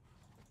fighter.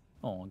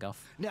 Oh,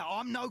 Guff. Now,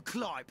 I'm no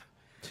Clipe,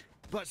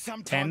 but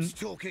sometimes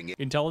 10 talking...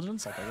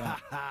 intelligence? Okay,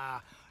 yeah.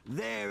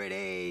 There it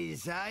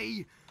is,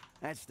 eh?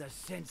 That's the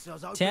sense I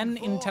was hoping 10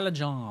 for.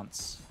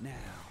 intelligence. Now,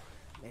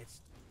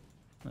 let's...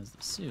 There's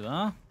the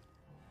sewer.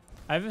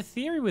 I have a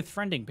theory with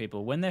friending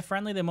people. When they're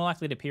friendly, they're more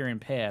likely to appear in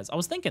pairs. I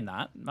was thinking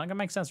that. Like, it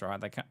makes sense,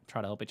 right? They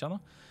try to help each other.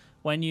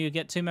 When you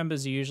get 2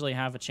 members, you usually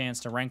have a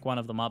chance to rank one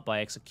of them up by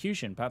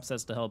execution. Perhaps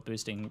that's to help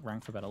boosting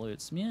rank for better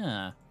loots.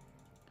 Yeah.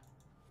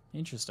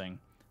 Interesting.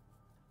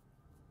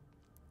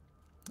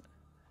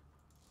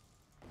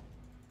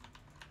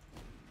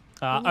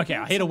 Okay,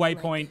 I hit a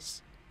waypoint.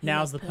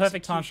 Now's the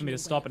perfect time for me to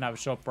stop and have a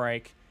short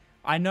break.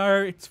 I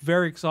know it's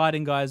very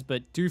exciting, guys,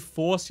 but do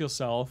force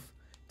yourself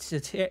to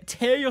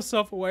tear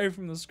yourself away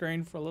from the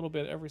screen for a little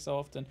bit every so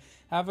often.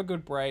 Have a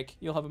good break.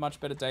 You'll have a much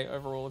better day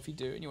overall if you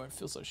do, and you won't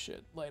feel so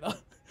shit later.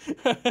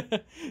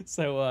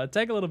 So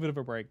take a little bit of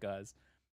a break, guys.